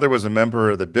 His mother was a member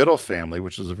of the Biddle family,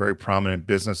 which is a very prominent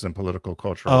business and political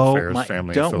cultural affairs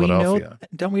family in Philadelphia.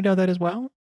 Don't we know that as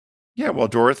well? Yeah, well,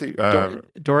 Dory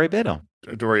Biddle.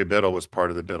 Dory Biddle was part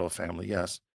of the Biddle family,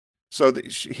 yes. So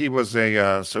he was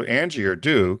so Angier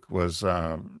Duke was,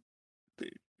 an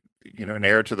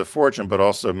heir to the fortune, but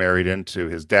also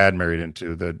his dad married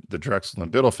into the Drexel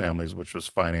and Biddle families, which was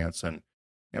finance and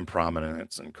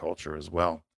prominence and culture as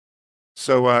well.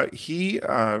 So he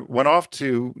went off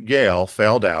to Yale,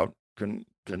 failed out, didn't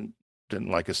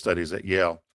like his studies at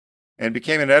Yale, and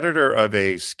became an editor of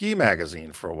a ski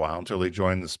magazine for a while until he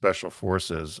joined the Special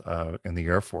Forces in the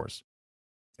Air Force.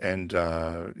 And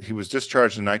he was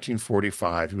discharged in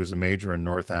 1945. He was a major in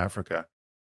North Africa.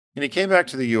 And he came back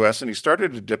to the U.S. and he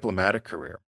started a diplomatic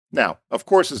career. Now, of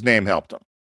course, his name helped him.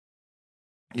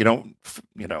 You don't,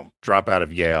 drop out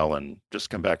of Yale and just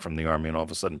come back from the Army and all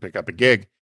of a sudden pick up a gig.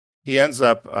 He ends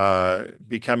up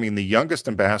becoming the youngest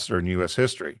ambassador in U.S.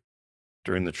 history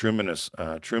during the Truman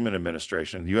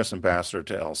administration, the U.S. ambassador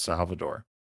to El Salvador.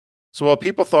 So while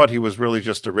people thought he was really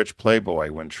just a rich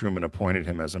playboy when Truman appointed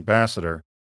him as ambassador,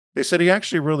 they said he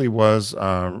actually really was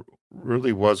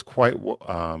quite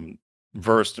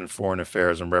versed in foreign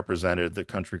affairs and represented the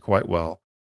country quite well,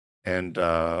 and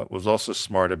was also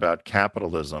smart about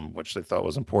capitalism, which they thought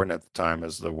was important at the time,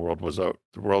 as the world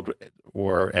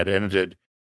war had ended,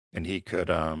 and he could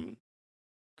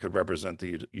represent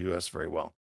the U.S. very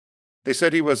well. They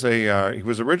said he was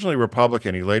originally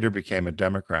Republican. He later became a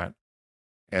Democrat.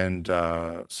 And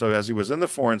so as he was in the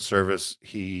Foreign Service,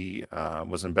 he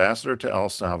was ambassador to El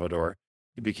Salvador.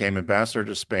 He became ambassador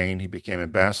to Spain. He became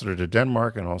ambassador to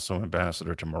Denmark and also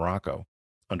ambassador to Morocco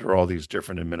under all these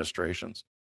different administrations.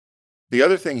 The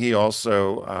other thing he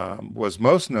also was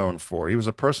most known for, he was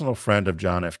a personal friend of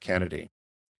John F. Kennedy,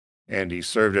 and he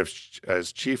served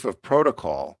as chief of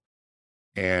protocol.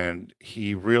 And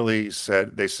he really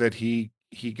they said he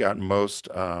got most,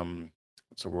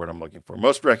 what's the word I'm looking for?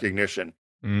 Most recognition.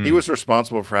 He was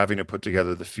responsible for having to put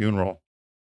together the funeral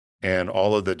and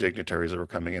all of the dignitaries that were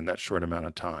coming in that short amount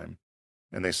of time.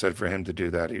 And they said for him to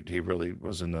do that, he really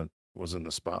was in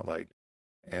the spotlight,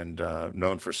 and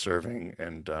known for serving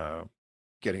and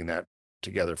getting that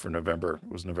together for November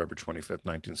 25th,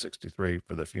 1963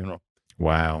 for the funeral.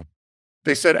 Wow.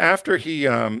 They said after he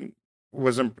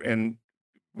was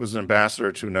was an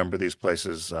ambassador to a number of these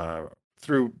places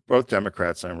through both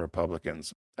Democrats and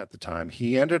Republicans at the time.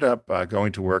 He ended up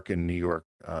going to work in New York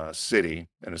City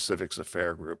in a civics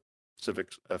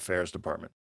affairs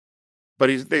department.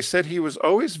 But they said he was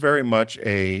always very much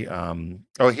he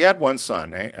had one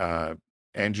son,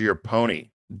 Angier Pony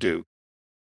Duke,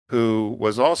 who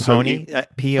was also Pony?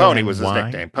 Pony was his P-O-N-Y?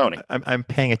 nickname, Pony. I'm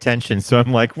paying attention, so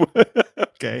I'm like,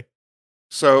 okay.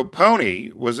 So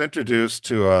Pony was introduced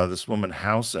to this woman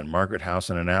Howson, Margaret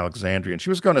Howson in Alexandria, and she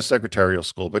was going to secretarial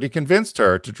school, but he convinced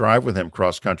her to drive with him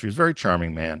cross country. He's a very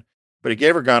charming man, but he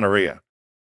gave her gonorrhea.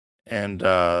 And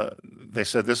they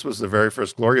said this was the very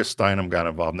first. Gloria Steinem got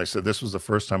involved, and they said this was the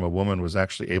first time a woman was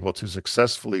actually able to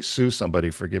successfully sue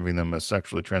somebody for giving them a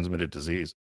sexually transmitted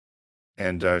disease.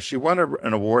 And she won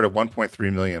an award of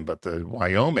 $1.3 million, but the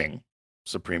Wyoming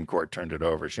Supreme Court turned it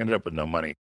over. She ended up with no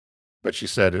money. But she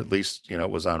said at least, it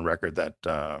was on record that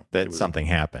something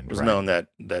happened. It was right. known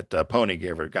that Pony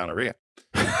gave her gonorrhea.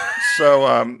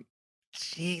 So,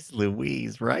 Jeez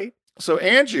Louise, right? So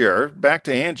back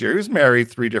to Angier, he was married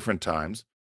 3 different times,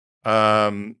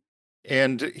 and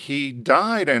he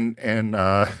died and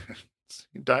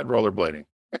he died rollerblading.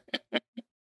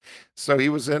 So he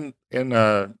was in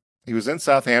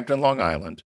Southampton, Long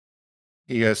Island.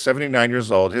 He is 79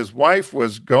 years old. His wife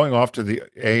was going off to the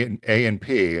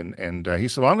A&P, and he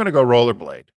said, "Well, I'm going to go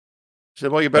rollerblade." She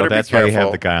said, "Well, you better be careful." That's why you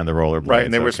have the guy on the rollerblades, right?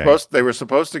 And they were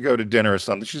supposed to go to dinner or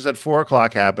something. She said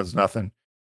 4:00 happens, nothing.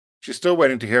 She's still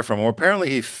waiting to hear from him. Well,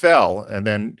 apparently, he fell and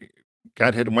then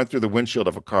got hit and went through the windshield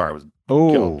of a car. It was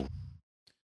killed.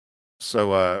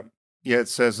 So, it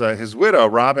says his widow,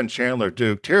 Robin Chandler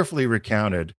Duke, tearfully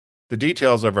recounted the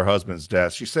details of her husband's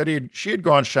death. She said she had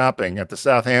gone shopping at the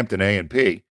Southampton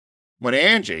A&P when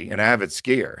Angie, an avid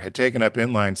skier, had taken up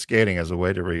inline skating as a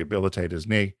way to rehabilitate his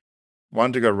knee,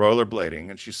 wanted to go rollerblading.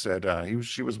 And she said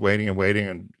she was waiting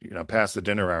and, past the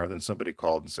dinner hour. Then somebody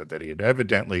called and said that he had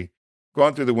evidently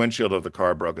gone through the windshield of the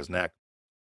car, broke his neck.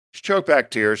 She choked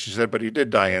back tears, she said, but he did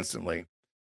die instantly,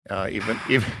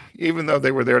 even though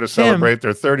they were there to celebrate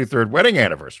their 33rd wedding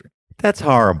anniversary. That's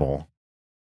horrible.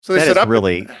 So they said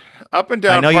up and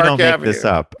down Park Avenue. I know you don't make this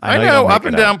up. I know, up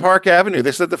and down Park Avenue.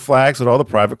 They said the flags at all the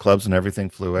private clubs and everything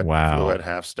flew at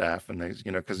half staff, and they,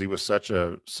 because he was such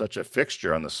a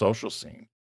fixture on the social scene.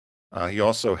 He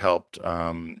also helped.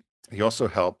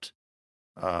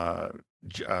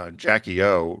 Jackie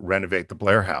O renovate the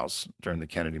Blair House during the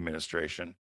Kennedy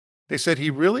administration. They said he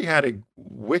really had a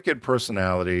wicked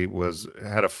personality,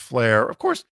 had a flair. Of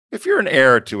course, if you're an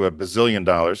heir to $1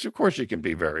 bazillion, of course you can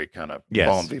be very kind of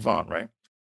bon vivant, right?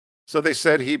 So they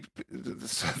said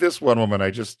this one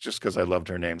woman, just because I loved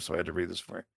her name, so I had to read this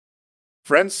for you.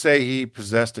 Friends say he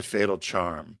possessed a fatal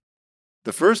charm.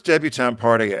 The first debutante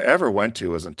party I ever went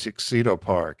to was in Tuxedo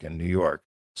Park in New York.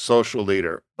 Social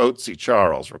leader Otzi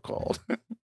Charles recalled.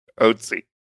 Otzi.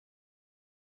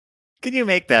 Can you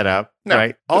make that up? No,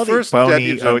 right? All the first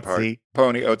debutante party.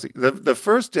 Pony Otzi. The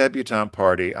first debutante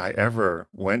party I ever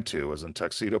went to was in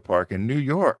Tuxedo Park in New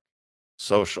York.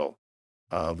 Social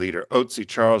leader Otzi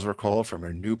Charles recalled from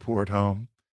her Newport home.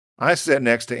 I sat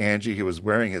next to Angie. He was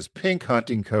wearing his pink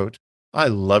hunting coat. I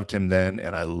loved him then,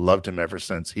 and I loved him ever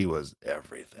since. He was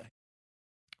everything.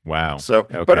 Wow. So,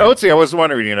 okay. But Otzi, I was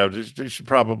wondering, you should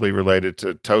probably relate it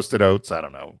to toasted oats. I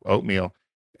don't know, oatmeal.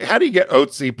 How do you get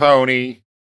Otzi, Pony?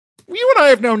 You and I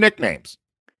have no nicknames.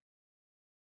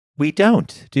 We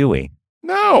don't, do we?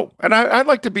 No. And I'd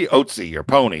like to be Otzi or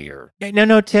Pony or.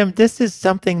 No, Tim. This is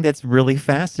something that's really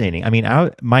fascinating. I mean,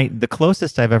 the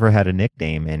closest I've ever had a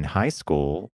nickname in high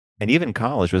school and even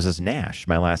college was Nash,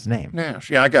 my last name. Nash.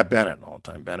 Yeah, I got Bennett all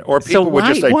the time, Bennett. Or people would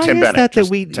just say Tim Bennett.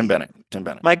 Tim Bennett. Tim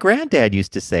Bennett. My granddad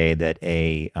used to say that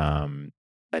a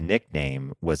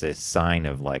nickname was a sign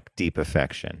of like deep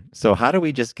affection. So how do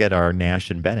we just get our Nash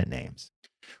and Bennett names?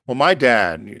 Well, my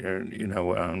dad,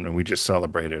 we just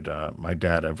celebrated my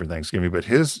dad over Thanksgiving, but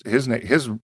his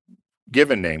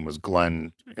given name was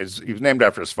Glenn. He was named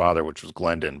after his father, which was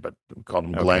Glendon, but we called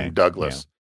him Glenn Douglas.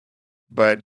 Yeah.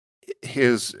 But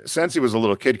since he was a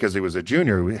little kid, because he was a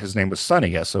junior, his name was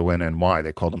Sonny, Sonny.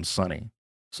 They called him Sonny.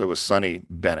 So it was Sonny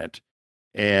Bennett.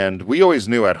 And we always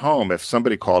knew at home if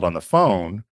somebody called on the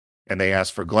phone and they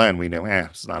asked for Glenn, we knew,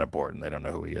 it's not important. They don't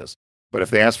know who he is. But if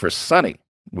they asked for Sonny,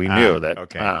 we knew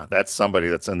that that's somebody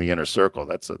that's in the inner circle.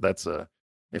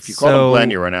 If you call him Glenn,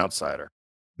 you're an outsider.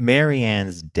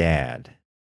 Marianne's dad,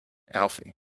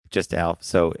 Alfie, just Alf.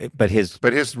 So, but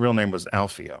his real name was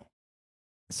Alfio.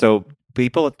 So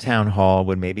people at town hall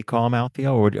would maybe call him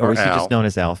Alfio, or is he just known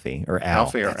as Alfie or Al?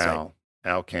 Alfie or Al, right.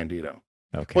 Al Candido.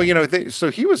 Okay. Well, it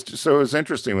was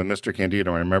interesting with Mr.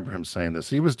 Candido. I remember him saying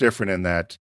this. He was different in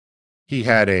that he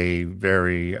had a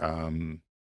very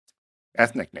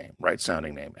ethnic name, right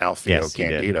sounding name, Alfio Yes, he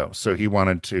did. Candido. So he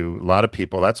wanted to, a lot of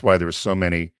people, that's why there were so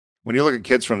many. When you look at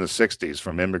kids from the 60s,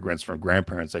 from immigrants, from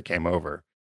grandparents that came over,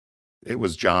 it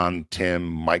was John, Tim,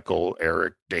 Michael,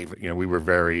 Eric, David. We were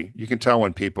very, you can tell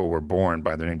when people were born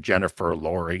by their name, Jennifer,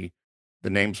 Lori. The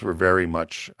names were very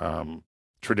much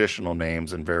traditional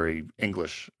names and very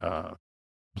English,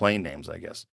 plain names, I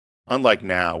guess. Unlike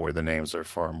now, where the names are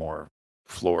far more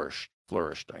flourished,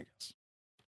 I guess.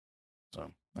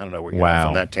 So I don't know where you're off on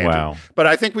Wow. that tangent, Wow. but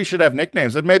I think we should have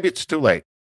nicknames. And maybe it's too late.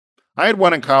 I had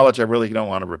one in college. I really don't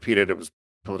want to repeat it. It was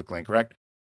politically incorrect,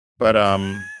 but I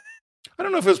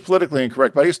don't know if it was politically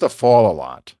incorrect, but I used to fall a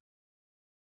lot.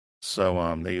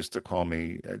 So they used to call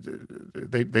me.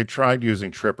 They tried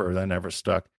using Tripper, that never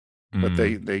stuck. But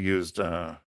they used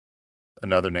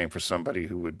another name for somebody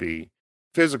who would be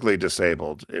physically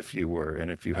disabled if you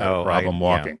had a problem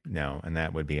walking. No, and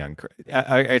that would be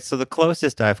so the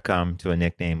closest I've come to a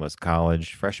nickname was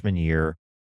college freshman year.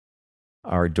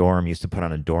 Our dorm used to put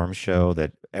on a dorm show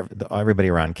that everybody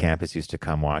around campus used to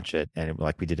come watch it, and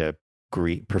we did a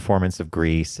performance of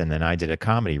Grease, and then I did a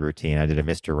comedy routine. I did a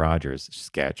Mr. Rogers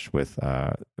sketch with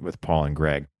Paul and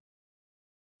Greg.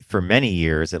 For many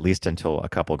years, at least until a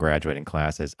couple graduating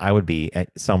classes, I would be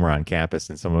somewhere on campus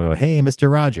and someone would go, "Hey,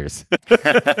 Mr. Rogers."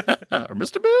 Or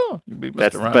Mr. Bill. You'd be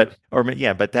Mr.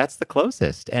 Rogers. But that's the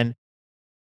closest. And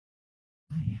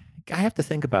I have to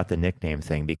think about the nickname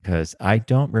thing because I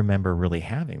don't remember really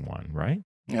having one, right?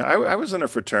 Yeah, I was in a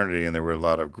fraternity and there were a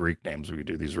lot of Greek names where you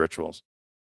do these rituals.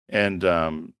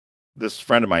 And this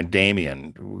friend of mine,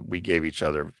 Damien, we gave each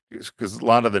other, because a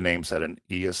lot of the names had an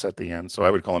 "ius" at the end. So I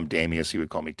would call him Damius. He would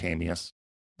call me Tamius.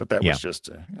 But that was just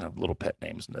little pet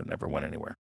names that never went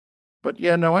anywhere. But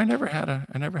yeah, no, I never had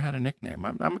a nickname.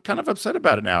 I'm kind of upset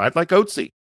about it now. I'd like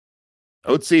Oatsy,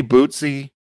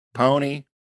 Bootsy, Pony.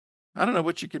 I don't know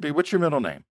what you could be. What's your middle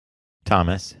name?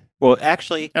 Thomas. Well,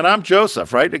 actually, and I'm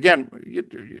Joseph, right? Again,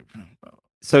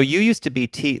 so you used to be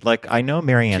I know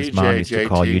Marianne's mom used to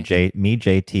call you me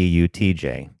JT, you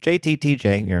TJ. JT,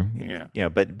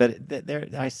 TJ. But there,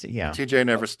 I see, yeah. TJ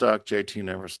never stuck. JT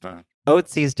never stuck.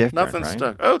 Oatsy's different, Nothing right?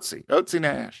 stuck. Oatsy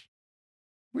Nash.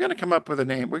 We got to come up with a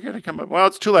name. Well,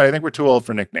 it's too late. I think we're too old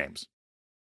for nicknames.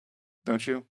 Don't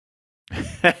you?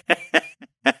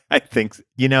 I think,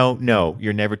 no,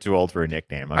 you're never too old for a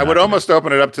nickname. I would almost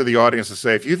open it up to the audience to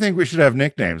say, if you think we should have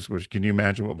nicknames, can you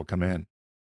imagine what will come in?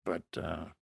 But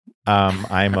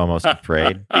I'm almost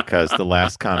afraid because the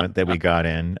last comment that we got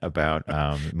in about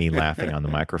me laughing on the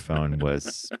microphone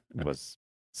was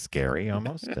scary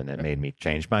almost, and it made me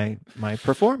change my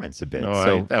performance a bit.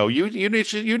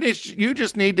 You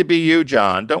just need to be you,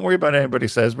 John. Don't worry about what anybody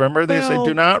says. Remember, they say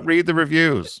do not read the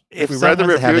reviews. If we read the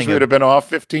reviews, we would have been off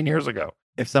 15 years ago.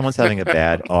 If someone's having a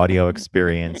bad audio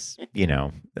experience,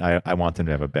 I want them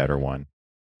to have a better one.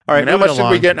 All right,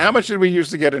 how much did we used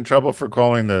to get in trouble for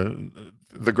calling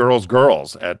the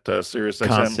girls at Sirius XM?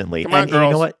 Constantly. Come on, girls. You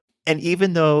know what? And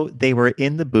even though they were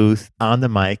in the booth on the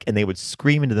mic and they would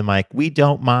scream into the mic, we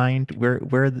don't mind.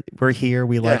 We're here.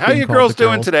 We like. How are you girls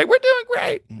doing today? We're doing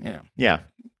great. Yeah.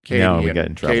 Katie, we got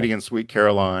in trouble. Katie and Sweet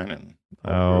Caroline and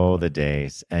the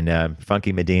days and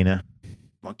Funky Medina.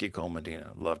 Monkey Cole Medina,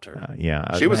 loved her.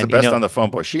 She was the best on the phone,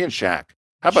 boy. She and Shaq.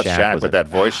 How about Shaq with that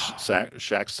voice?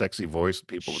 Shaq's sexy voice.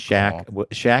 People would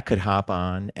Shaq could hop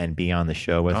on and be on the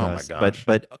show with us. My gosh.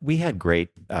 But we had great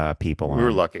people on. We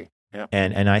were lucky. Yeah.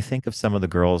 And I think of some of the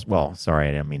girls. Well, sorry,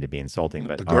 I didn't mean to be insulting,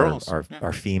 but the girls,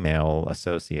 our female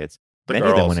associates. Many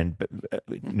of them went in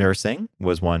nursing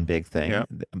was one big thing. Yeah.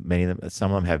 Many of them,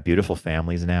 some of them have beautiful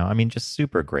families now. I mean, just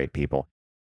super great people.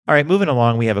 All right, moving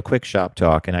along, we have a quick shop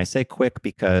talk, and I say quick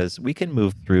because we can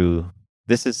move through.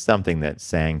 This is something that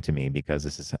sang to me because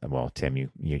this is, Tim,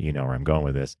 you know where I'm going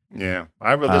with this. Yeah,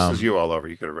 this is you all over.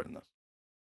 You could have written this.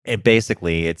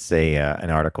 It's an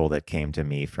article that came to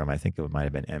me from, I think it might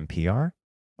have been NPR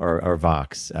or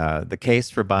Vox, the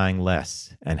case for buying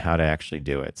less and how to actually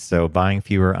do it. So buying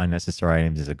fewer unnecessary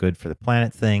items is a good for the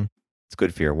planet thing. It's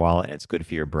good for your wallet and it's good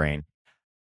for your brain.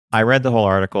 I read the whole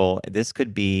article. This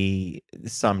could be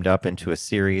summed up into a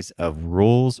series of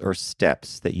rules or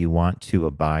steps that you want to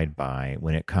abide by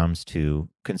when it comes to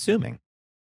consuming.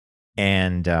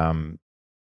 And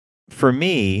for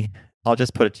me, I'll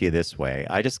just put it to you this way.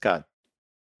 I just got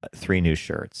 3 new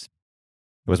shirts.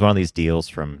 It was one of these deals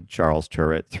from Charles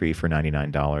Turret, 3 for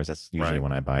 $99. That's usually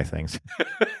when I buy things.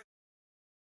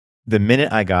 The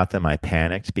minute I got them, I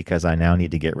panicked because I now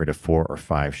need to get rid of 4 or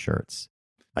 5 shirts.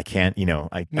 I can't,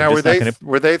 were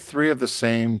they 3 of the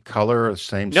same color or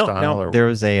same style? No, there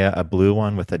was a blue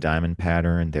one with a diamond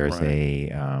pattern. There's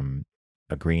a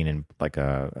a green and like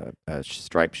a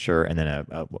striped shirt, and then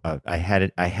I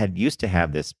had used to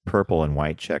have this purple and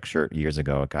white check shirt years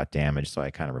ago. It got damaged, so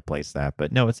I kind of replaced that.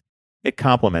 But no, it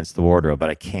complements the wardrobe, but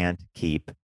I can't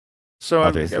keep So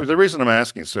others. the reason I'm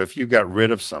asking, so if you got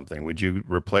rid of something, would you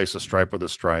replace a stripe with a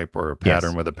stripe or a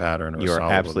pattern Yes, with a pattern or a you are solid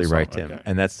with a absolutely right, solid? Tim. Okay.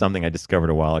 And that's something I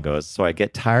discovered a while ago. So I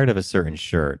get tired of a certain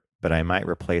shirt, but I might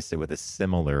replace it with a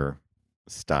similar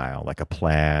style, like a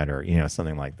plaid or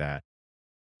something like that.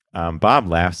 Bob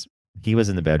laughs. He was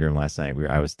in the bedroom last night.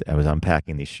 I was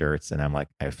unpacking these shirts, and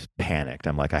I've panicked.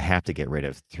 I'm like, I have to get rid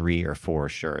of 3 or 4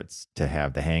 shirts to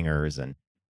have the hangers. And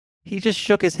he just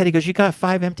shook his head. He goes, "You got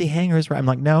 5 empty hangers, right?" I'm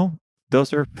like, "No,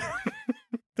 those are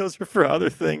those are for other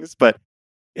things." But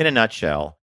in a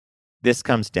nutshell, this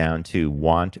comes down to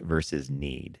want versus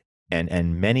need.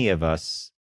 And many of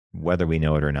us, whether we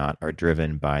know it or not, are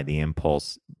driven by the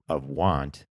impulse of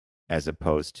want as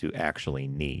opposed to actually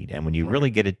need. And when you really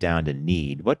get it down to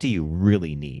need, what do you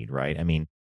really need, right? I mean,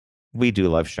 we do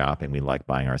love shopping. We like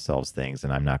buying ourselves things,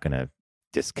 and I'm not going to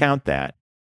discount that.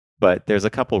 But there's a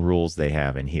couple rules they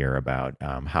have in here about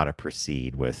how to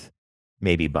proceed with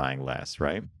maybe buying less,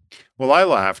 right? Well, I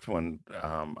laughed when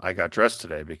I got dressed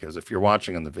today because if you're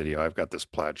watching on the video, I've got this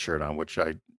plaid shirt on, which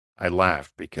I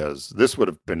laughed because this would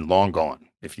have been long gone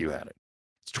if you had it.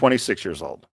 It's 26 years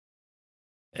old.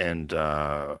 And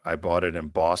I bought it in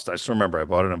Boston. I still remember I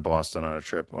bought it in Boston on a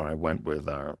trip when I went with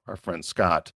our friend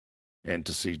Scott and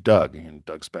to see Doug and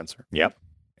Doug Spencer. Yep.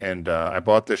 And I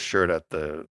bought this shirt at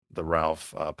the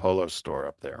Ralph Polo store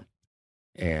up there.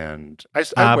 And I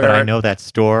But wear I it. know that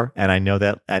store, and I know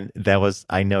that, and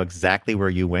I know exactly where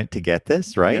you went to get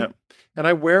this, right? Yeah. And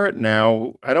I wear it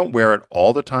now. I don't wear it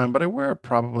all the time, but I wear it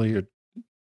probably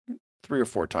 3 or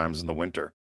 4 times in the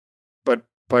winter. But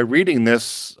by reading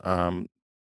this,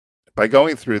 by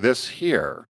going through this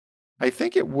here, I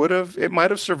think it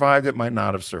might have survived, it might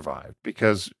not have survived.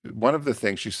 Because one of the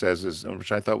things she says is,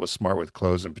 which I thought was smart with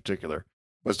clothes in particular,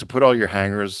 was to put all your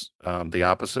hangers the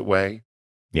opposite way.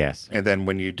 Yes. And then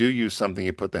when you do use something,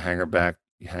 you put the hanger back,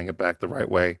 you hang it back the right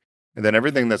way. And then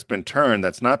everything that's been turned,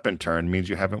 that's not been turned, means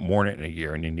you haven't worn it in a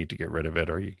year and you need to get rid of it,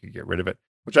 or you could get rid of it,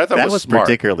 which I thought That was was smart.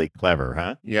 particularly clever,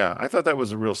 huh? Yeah, I thought that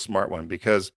was a real smart one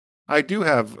because I do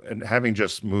have, and having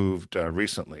just moved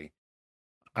recently,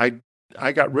 I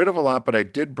got rid of a lot, but I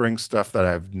did bring stuff that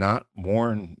I've not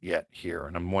worn yet here,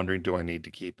 and I'm wondering, do I need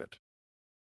to keep it?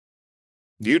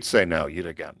 You'd say no. You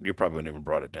probably wouldn't even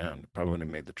brought it down. You probably wouldn't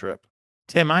have made the trip.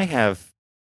 Tim, I have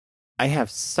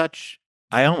such.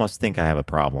 I almost think I have a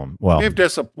problem. Well,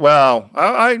 Well,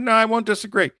 no, I won't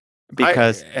disagree.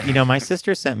 because my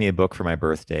sister sent me a book for my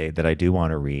birthday that I do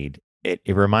want to read. It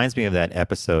reminds me of that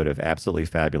episode of Absolutely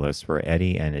Fabulous where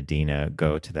Eddie and Adina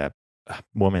go to that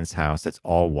woman's house that's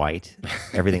all white.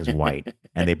 Everything's white.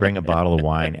 And they bring a bottle of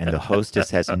wine, and the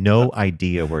hostess has no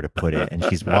idea where to put it. And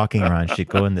she's walking around. She'd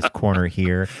go in this corner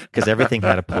here because everything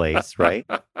had a place, right?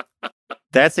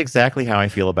 That's exactly how I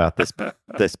feel about this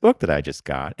book that I just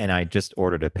got. And I just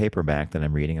ordered a paperback that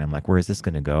I'm reading. And I'm like, where is this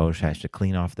going to go? I have to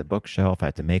clean off the bookshelf. I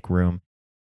have to make room.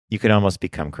 You could almost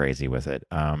become crazy with it.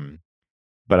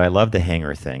 But I love the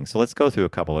hanger thing. So let's go through a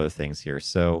couple other things here.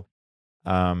 So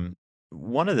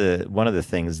one of the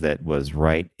things that was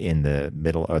right in the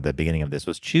middle or the beginning of this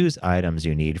was choose items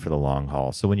you need for the long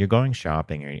haul. So when you're going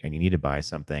shopping and you need to buy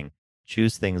something,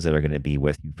 choose things that are going to be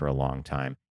with you for a long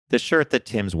time. The shirt that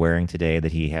Tim's wearing today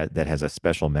that has a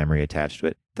special memory attached to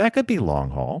it, that could be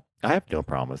long haul. I have no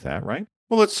problem with that, right?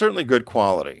 Well, it's certainly good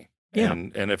quality. Yeah.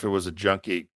 And if it was a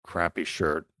junky, crappy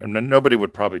shirt, and then nobody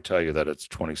would probably tell you that it's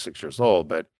 26 years old,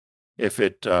 but if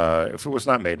it was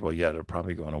not made well yet, it'd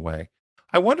probably gone away.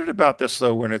 I wondered about this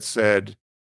though when it said,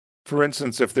 for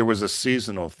instance, if there was a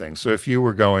seasonal thing. So if you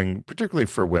were going, particularly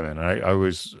for women, and I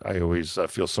always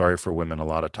feel sorry for women a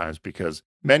lot of times because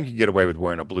men can get away with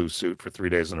wearing a blue suit for 3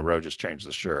 days in a row, just change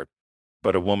the shirt.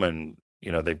 But a woman,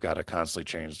 they've got to constantly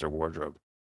change their wardrobe.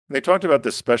 And they talked about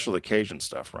this special occasion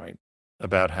stuff, right?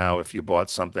 About how if you bought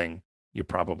something, you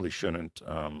probably shouldn't.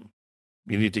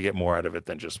 You need to get more out of it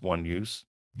than just one use.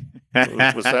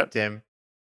 Was that Tim?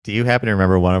 Do you happen to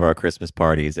remember one of our Christmas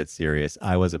parties at Sirius?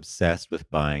 I was obsessed with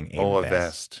buying a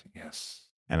vest. Yes.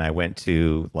 And I went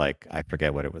to I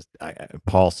forget what it was.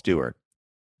 Paul Stewart.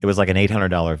 It was like an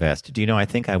 $800 vest. Do you know? I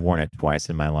think I've worn it twice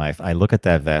in my life. I look at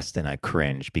that vest and I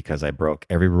cringe because I broke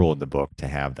every rule in the book to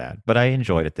have that. But I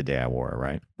enjoyed it the day I wore it.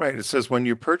 Right. Right. It says when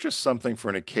you purchase something for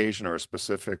an occasion or a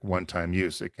specific one-time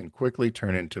use, it can quickly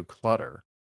turn into clutter.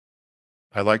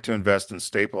 I like to invest in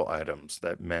staple items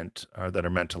that are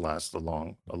meant to last a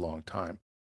long time.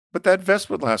 But that vest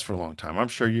would last for a long time. I'm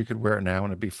sure you could wear it now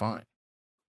and it'd be fine.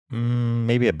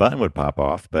 Maybe a button would pop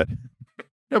off, but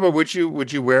No, but would you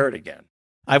wear it again?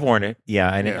 I've worn it.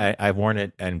 Yeah, and Yeah. I've worn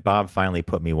it. And Bob finally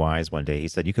put me wise one day. He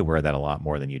said you could wear that a lot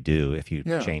more than you do if you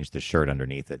Yeah. change the shirt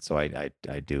underneath it. So I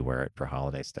do wear it for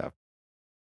holiday stuff.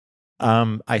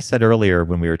 I said earlier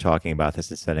when we were talking about this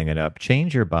and setting it up,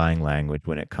 change your buying language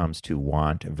when it comes to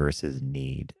want versus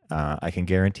need. I can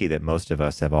guarantee that most of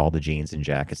us have all the jeans and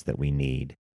jackets that we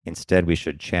need. Instead, we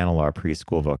should channel our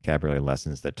preschool vocabulary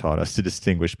lessons that taught us to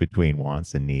distinguish between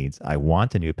wants and needs. I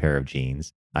want a new pair of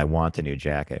jeans. I want a new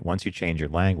jacket. Once you change your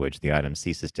language, the item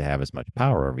ceases to have as much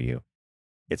power over you.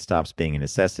 It stops being a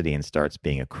necessity and starts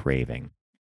being a craving.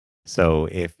 So,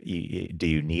 if do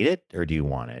you need it or do you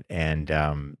want it?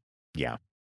 And yeah,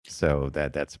 so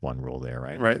that's one rule there,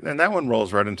 right? Right. And that one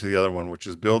rolls right into the other one, which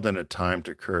is build in a time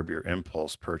to curb your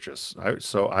impulse purchase.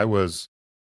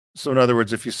 So in other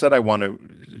words, if you said I want to,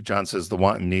 John says the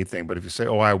want and need thing, but if you say,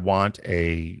 oh, I want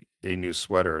a new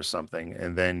sweater or something,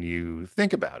 and then you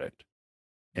think about it,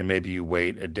 and maybe you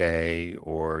wait a day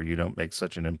or you don't make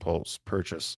such an impulse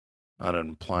purchase on an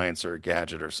appliance or a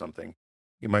gadget or something,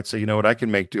 you might say, you know what, I can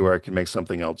make do, or I can make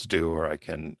something else do, or I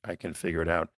can figure it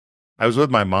out. I was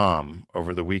with my mom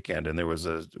over the weekend, and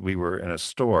we were in a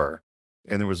store,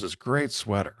 and there was this great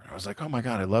sweater. I was like, oh my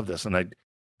God, I love this. And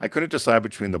I couldn't decide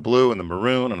between the blue and the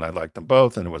maroon, and I liked them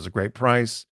both, and it was a great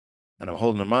price. And I'm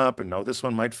holding them up, and no, this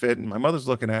one might fit. And my mother's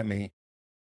looking at me,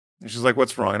 and she's like,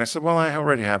 "What's wrong?" And I said, "Well, I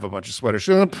already have a bunch of sweaters."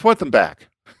 She said, "Put them back."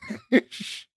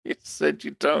 She said,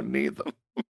 "You don't need them."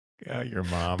 Yeah, your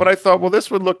But mom. I thought, well,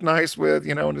 this would look nice with,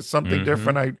 and it's something Hmm.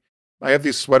 different. I have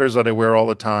these sweaters that I wear all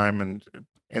the time,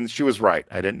 and she was right.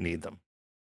 I didn't need them.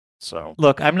 So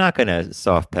Look, I'm not going to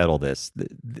soft pedal this.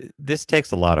 This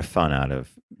takes a lot of fun out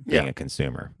of being yeah, a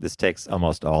consumer. This takes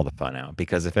almost all the fun out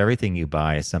because if everything you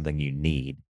buy is something you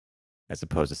need, as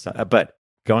opposed to but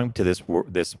going to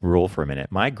this rule for a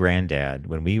minute, my granddad,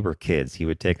 when we were kids, he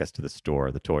would take us to the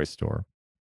store, the toy store,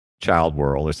 Child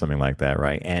World or something like that,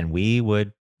 right? And we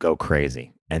would go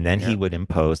crazy. And then he yeah, would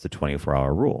impose the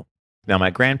 24-hour rule. Now, my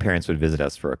grandparents would visit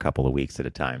us for a couple of weeks at a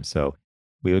time. So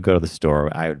we would go to the store.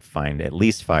 I would find at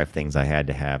least 5 things I had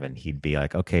to have. And he'd be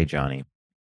like, okay, Johnny,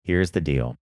 here's the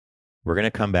deal. We're going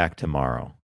to come back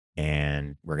tomorrow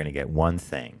and we're going to get one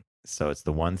thing. So it's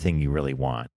the one thing you really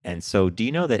want. And so, do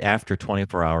you know that after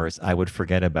 24 hours, I would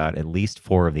forget about at least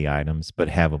 4 of the items, but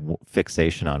have a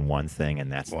fixation on one thing,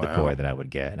 and that's the toy wow, that I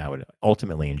would get, and I would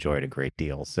ultimately enjoy it a great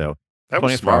deal. So, that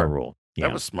was 24-hour smart. rule. That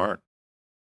Yeah. was smart.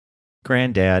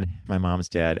 Granddad, my mom's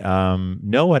dad,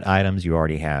 know what items you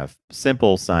already have.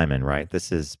 Simple, Simon, right?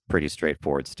 This is pretty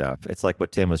straightforward stuff. It's like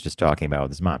what Tim was just talking about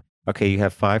with his mom. Okay, you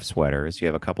have 5 sweaters, you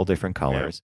have a couple different Yeah,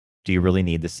 colors. Do you really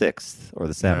need the sixth or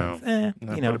the seventh? no,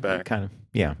 no, put it back. Kind of,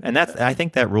 yeah. And I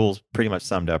think that rule's pretty much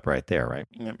summed up right there, right?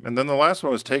 Yeah. And then the last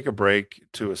one was take a break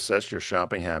to assess your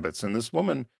shopping habits. And this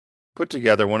woman put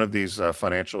together, one of these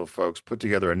financial folks put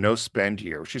together a no spend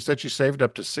year. She said she saved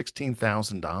up to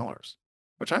 $16,000,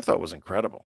 which I thought was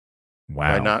incredible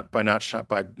Wow. by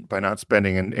not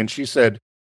spending. And she said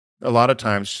a lot of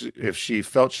times if she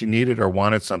felt she needed or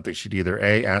wanted something, she'd either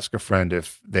A, ask a friend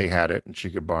if they had it and she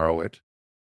could borrow it,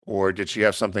 or did she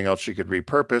have something else she could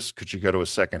repurpose? Could she go to a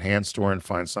secondhand store and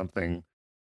find something?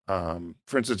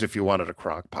 For instance, if you wanted a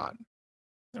crock pot,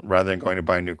 rather than going to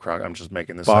buy a new crock, I'm just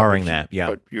making this up. Barring that, yeah.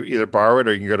 But you either borrow it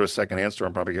or you can go to a secondhand store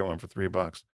and probably get one for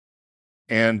 $3.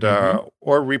 And Mm-hmm.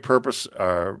 or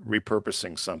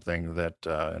repurposing something that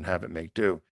and have it make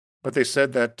do. But they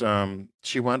said that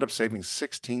she wound up saving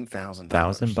Thousand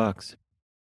 $16,000, bucks.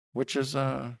 which is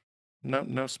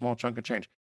no small chunk of change.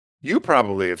 You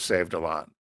probably have saved a lot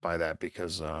by that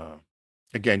because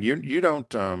again, you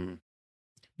don't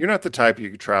you're not the type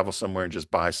you could travel somewhere and just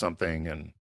buy something,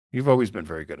 and you've always been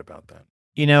very good about that.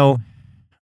 You know,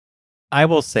 I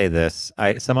will say this: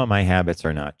 some of my habits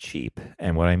are not cheap,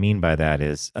 and what I mean by that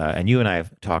is, and you and I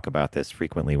have talked about this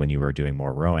frequently when you were doing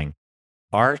more rowing.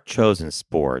 Our chosen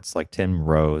sports, like Tim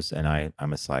rows and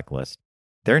I'm a cyclist,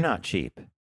 they're not cheap.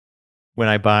 When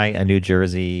I buy a new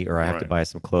jersey or I have to Right. buy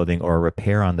some clothing or a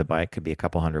repair on the bike could be a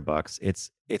couple $100.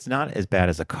 It's not as bad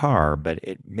as a car, but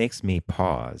it makes me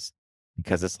pause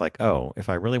because it's like, oh, if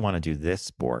I really want to do this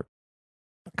sport,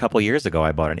 a couple years ago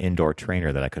I bought an indoor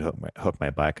trainer that I could hook my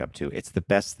bike up to. It's the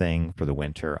best thing for the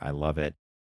winter. I love it.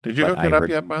 Did you But hook it up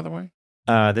yet, by the way?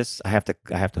 this I have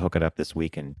to hook it up this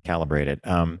week and calibrate it.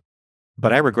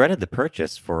 But I regretted the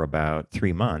purchase for about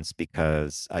 3 months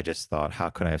because I just thought, how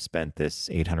could I have spent this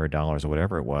 $800 or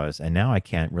whatever it was, and now I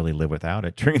can't really live without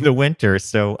it during the winter.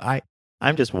 So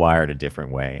I'm just wired a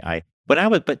different way.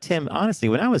 But Tim, honestly,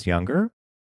 when I was younger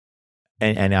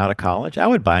and out of college, I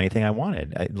would buy anything I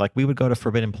wanted. Like we would go to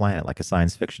Forbidden Planet, like a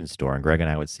science fiction store, and Greg and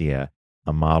I would see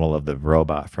a model of the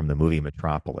robot from the movie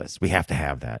Metropolis. We have to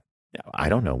have that. I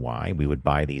don't know why. We would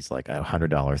buy these like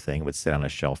 $100 thing, would sit on a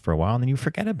shelf for a while, and then you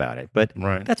forget about it. But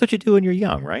Right. that's what you do when you're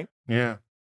young, right? Yeah.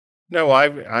 No,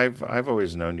 I've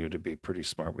always known you to be pretty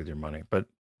smart with your money, but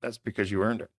that's because you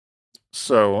earned it.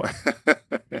 So,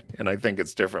 and I think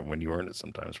it's different when you earn it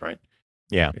sometimes, right?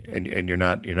 Yeah. And you're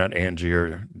not Angie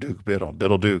or Duke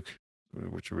Biddle Duke,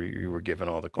 which you were given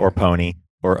all the coin. Or Pony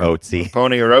or Oatsy.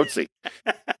 Pony or Oatsy.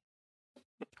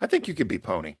 I think you could be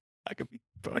Pony. I could be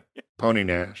Pony. Pony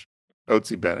Nash,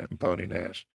 Oatsy Bennett, and Pony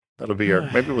Nash. That'll be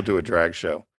maybe we'll do a drag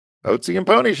show. Oatsy and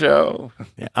Pony show.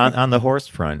 Yeah, on the horse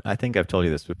front, I think I've told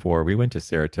you this before. We went to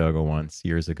Saratoga once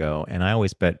years ago, and I'll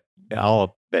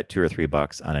bet $2 or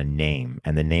 $3 on a name.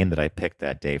 And the name that I picked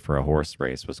that day for a horse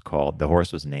race the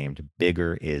horse was named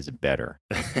Bigger is Better.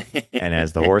 And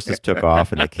as the horses took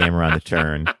off and they came around the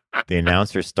turn, the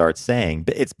announcer starts saying,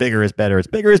 it's bigger is better. It's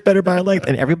bigger is better by a length.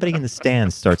 And everybody in the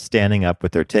stands starts standing up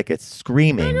with their tickets,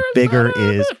 screaming, bigger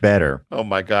is better. Oh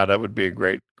my God, that would be a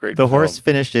great The horse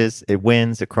finishes, it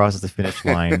wins, it crosses the finish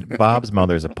line. Bob's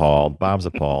mother's appalled. Bob's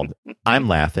appalled. I'm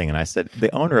laughing, and I said,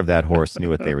 the owner of that horse knew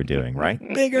what they were doing, right?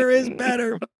 Bigger is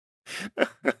better.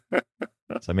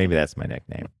 So maybe that's my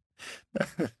nickname.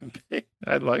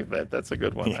 I like that. That's a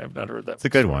good one. I've not heard that. It's a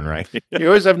good one, right? You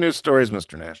always have new stories,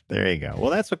 Mr. Nash. There you go. Well,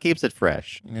 that's what keeps it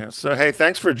fresh. Yeah. So, hey,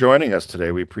 thanks for joining us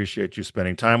today. We appreciate you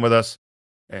spending time with us.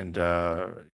 And,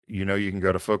 you can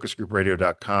go to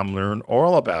focusgroupradio.com, learn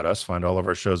all about us, find all of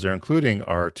our shows there, including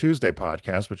our Tuesday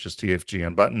podcast, which is TFG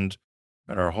Unbuttoned,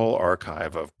 and our whole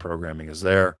archive of programming is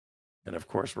there. And, of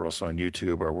course, we're also on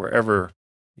YouTube or wherever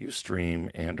you stream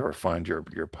and or find your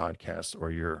podcasts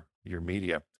or your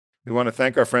media. We want to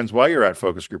thank our friends while you're at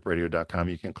focusgroupradio.com.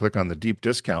 You can click on the deep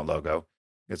discount logo.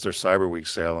 It's their Cyber Week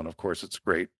sale. And of course, it's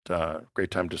great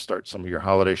time to start some of your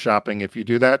holiday shopping if you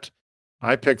do that.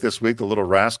 I picked this week The Little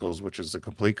Rascals, which is the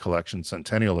complete collection,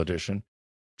 Centennial Edition.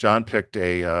 John picked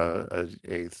a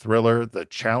thriller, The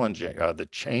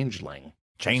Changeling.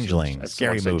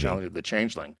 Scary movie. The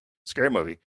Changeling, scary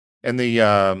movie. And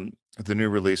the new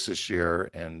release this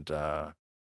year the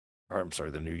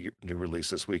new release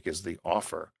this week is The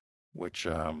Offer, which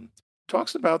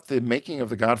talks about the making of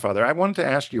The Godfather. I wanted to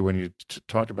ask you when you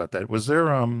talked about that, was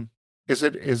there, is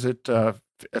it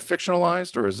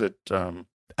fictionalized or is it?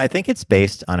 I think it's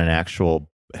based on an actual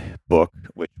book,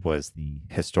 which was the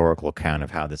historical account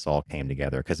of how this all came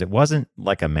together, because it wasn't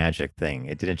like a magic thing.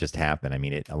 It didn't just happen. I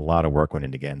mean, a lot of work went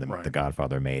into getting The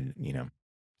Godfather made,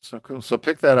 So cool. So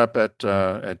pick that up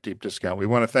at deep discount. We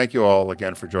want to thank you all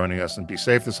again for joining us and be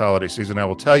safe this holiday season. I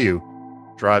will tell you,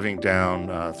 driving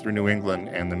down through New England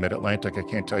and the Mid-Atlantic, I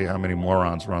can't tell you how many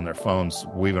morons were on their phones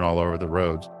weaving all over the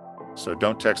roads. So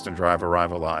don't text and drive,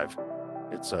 arrive alive.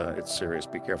 It's serious.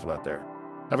 Be careful out there.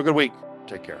 Have a good week.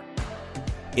 Take care.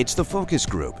 It's The Focus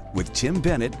Group with Tim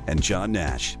Bennett and John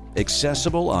Nash.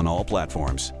 Accessible on all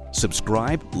platforms.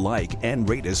 Subscribe, like, and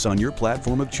rate us on your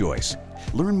platform of choice.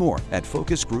 Learn more at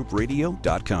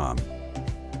focusgroupradio.com.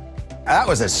 That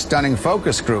was a stunning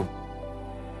focus group.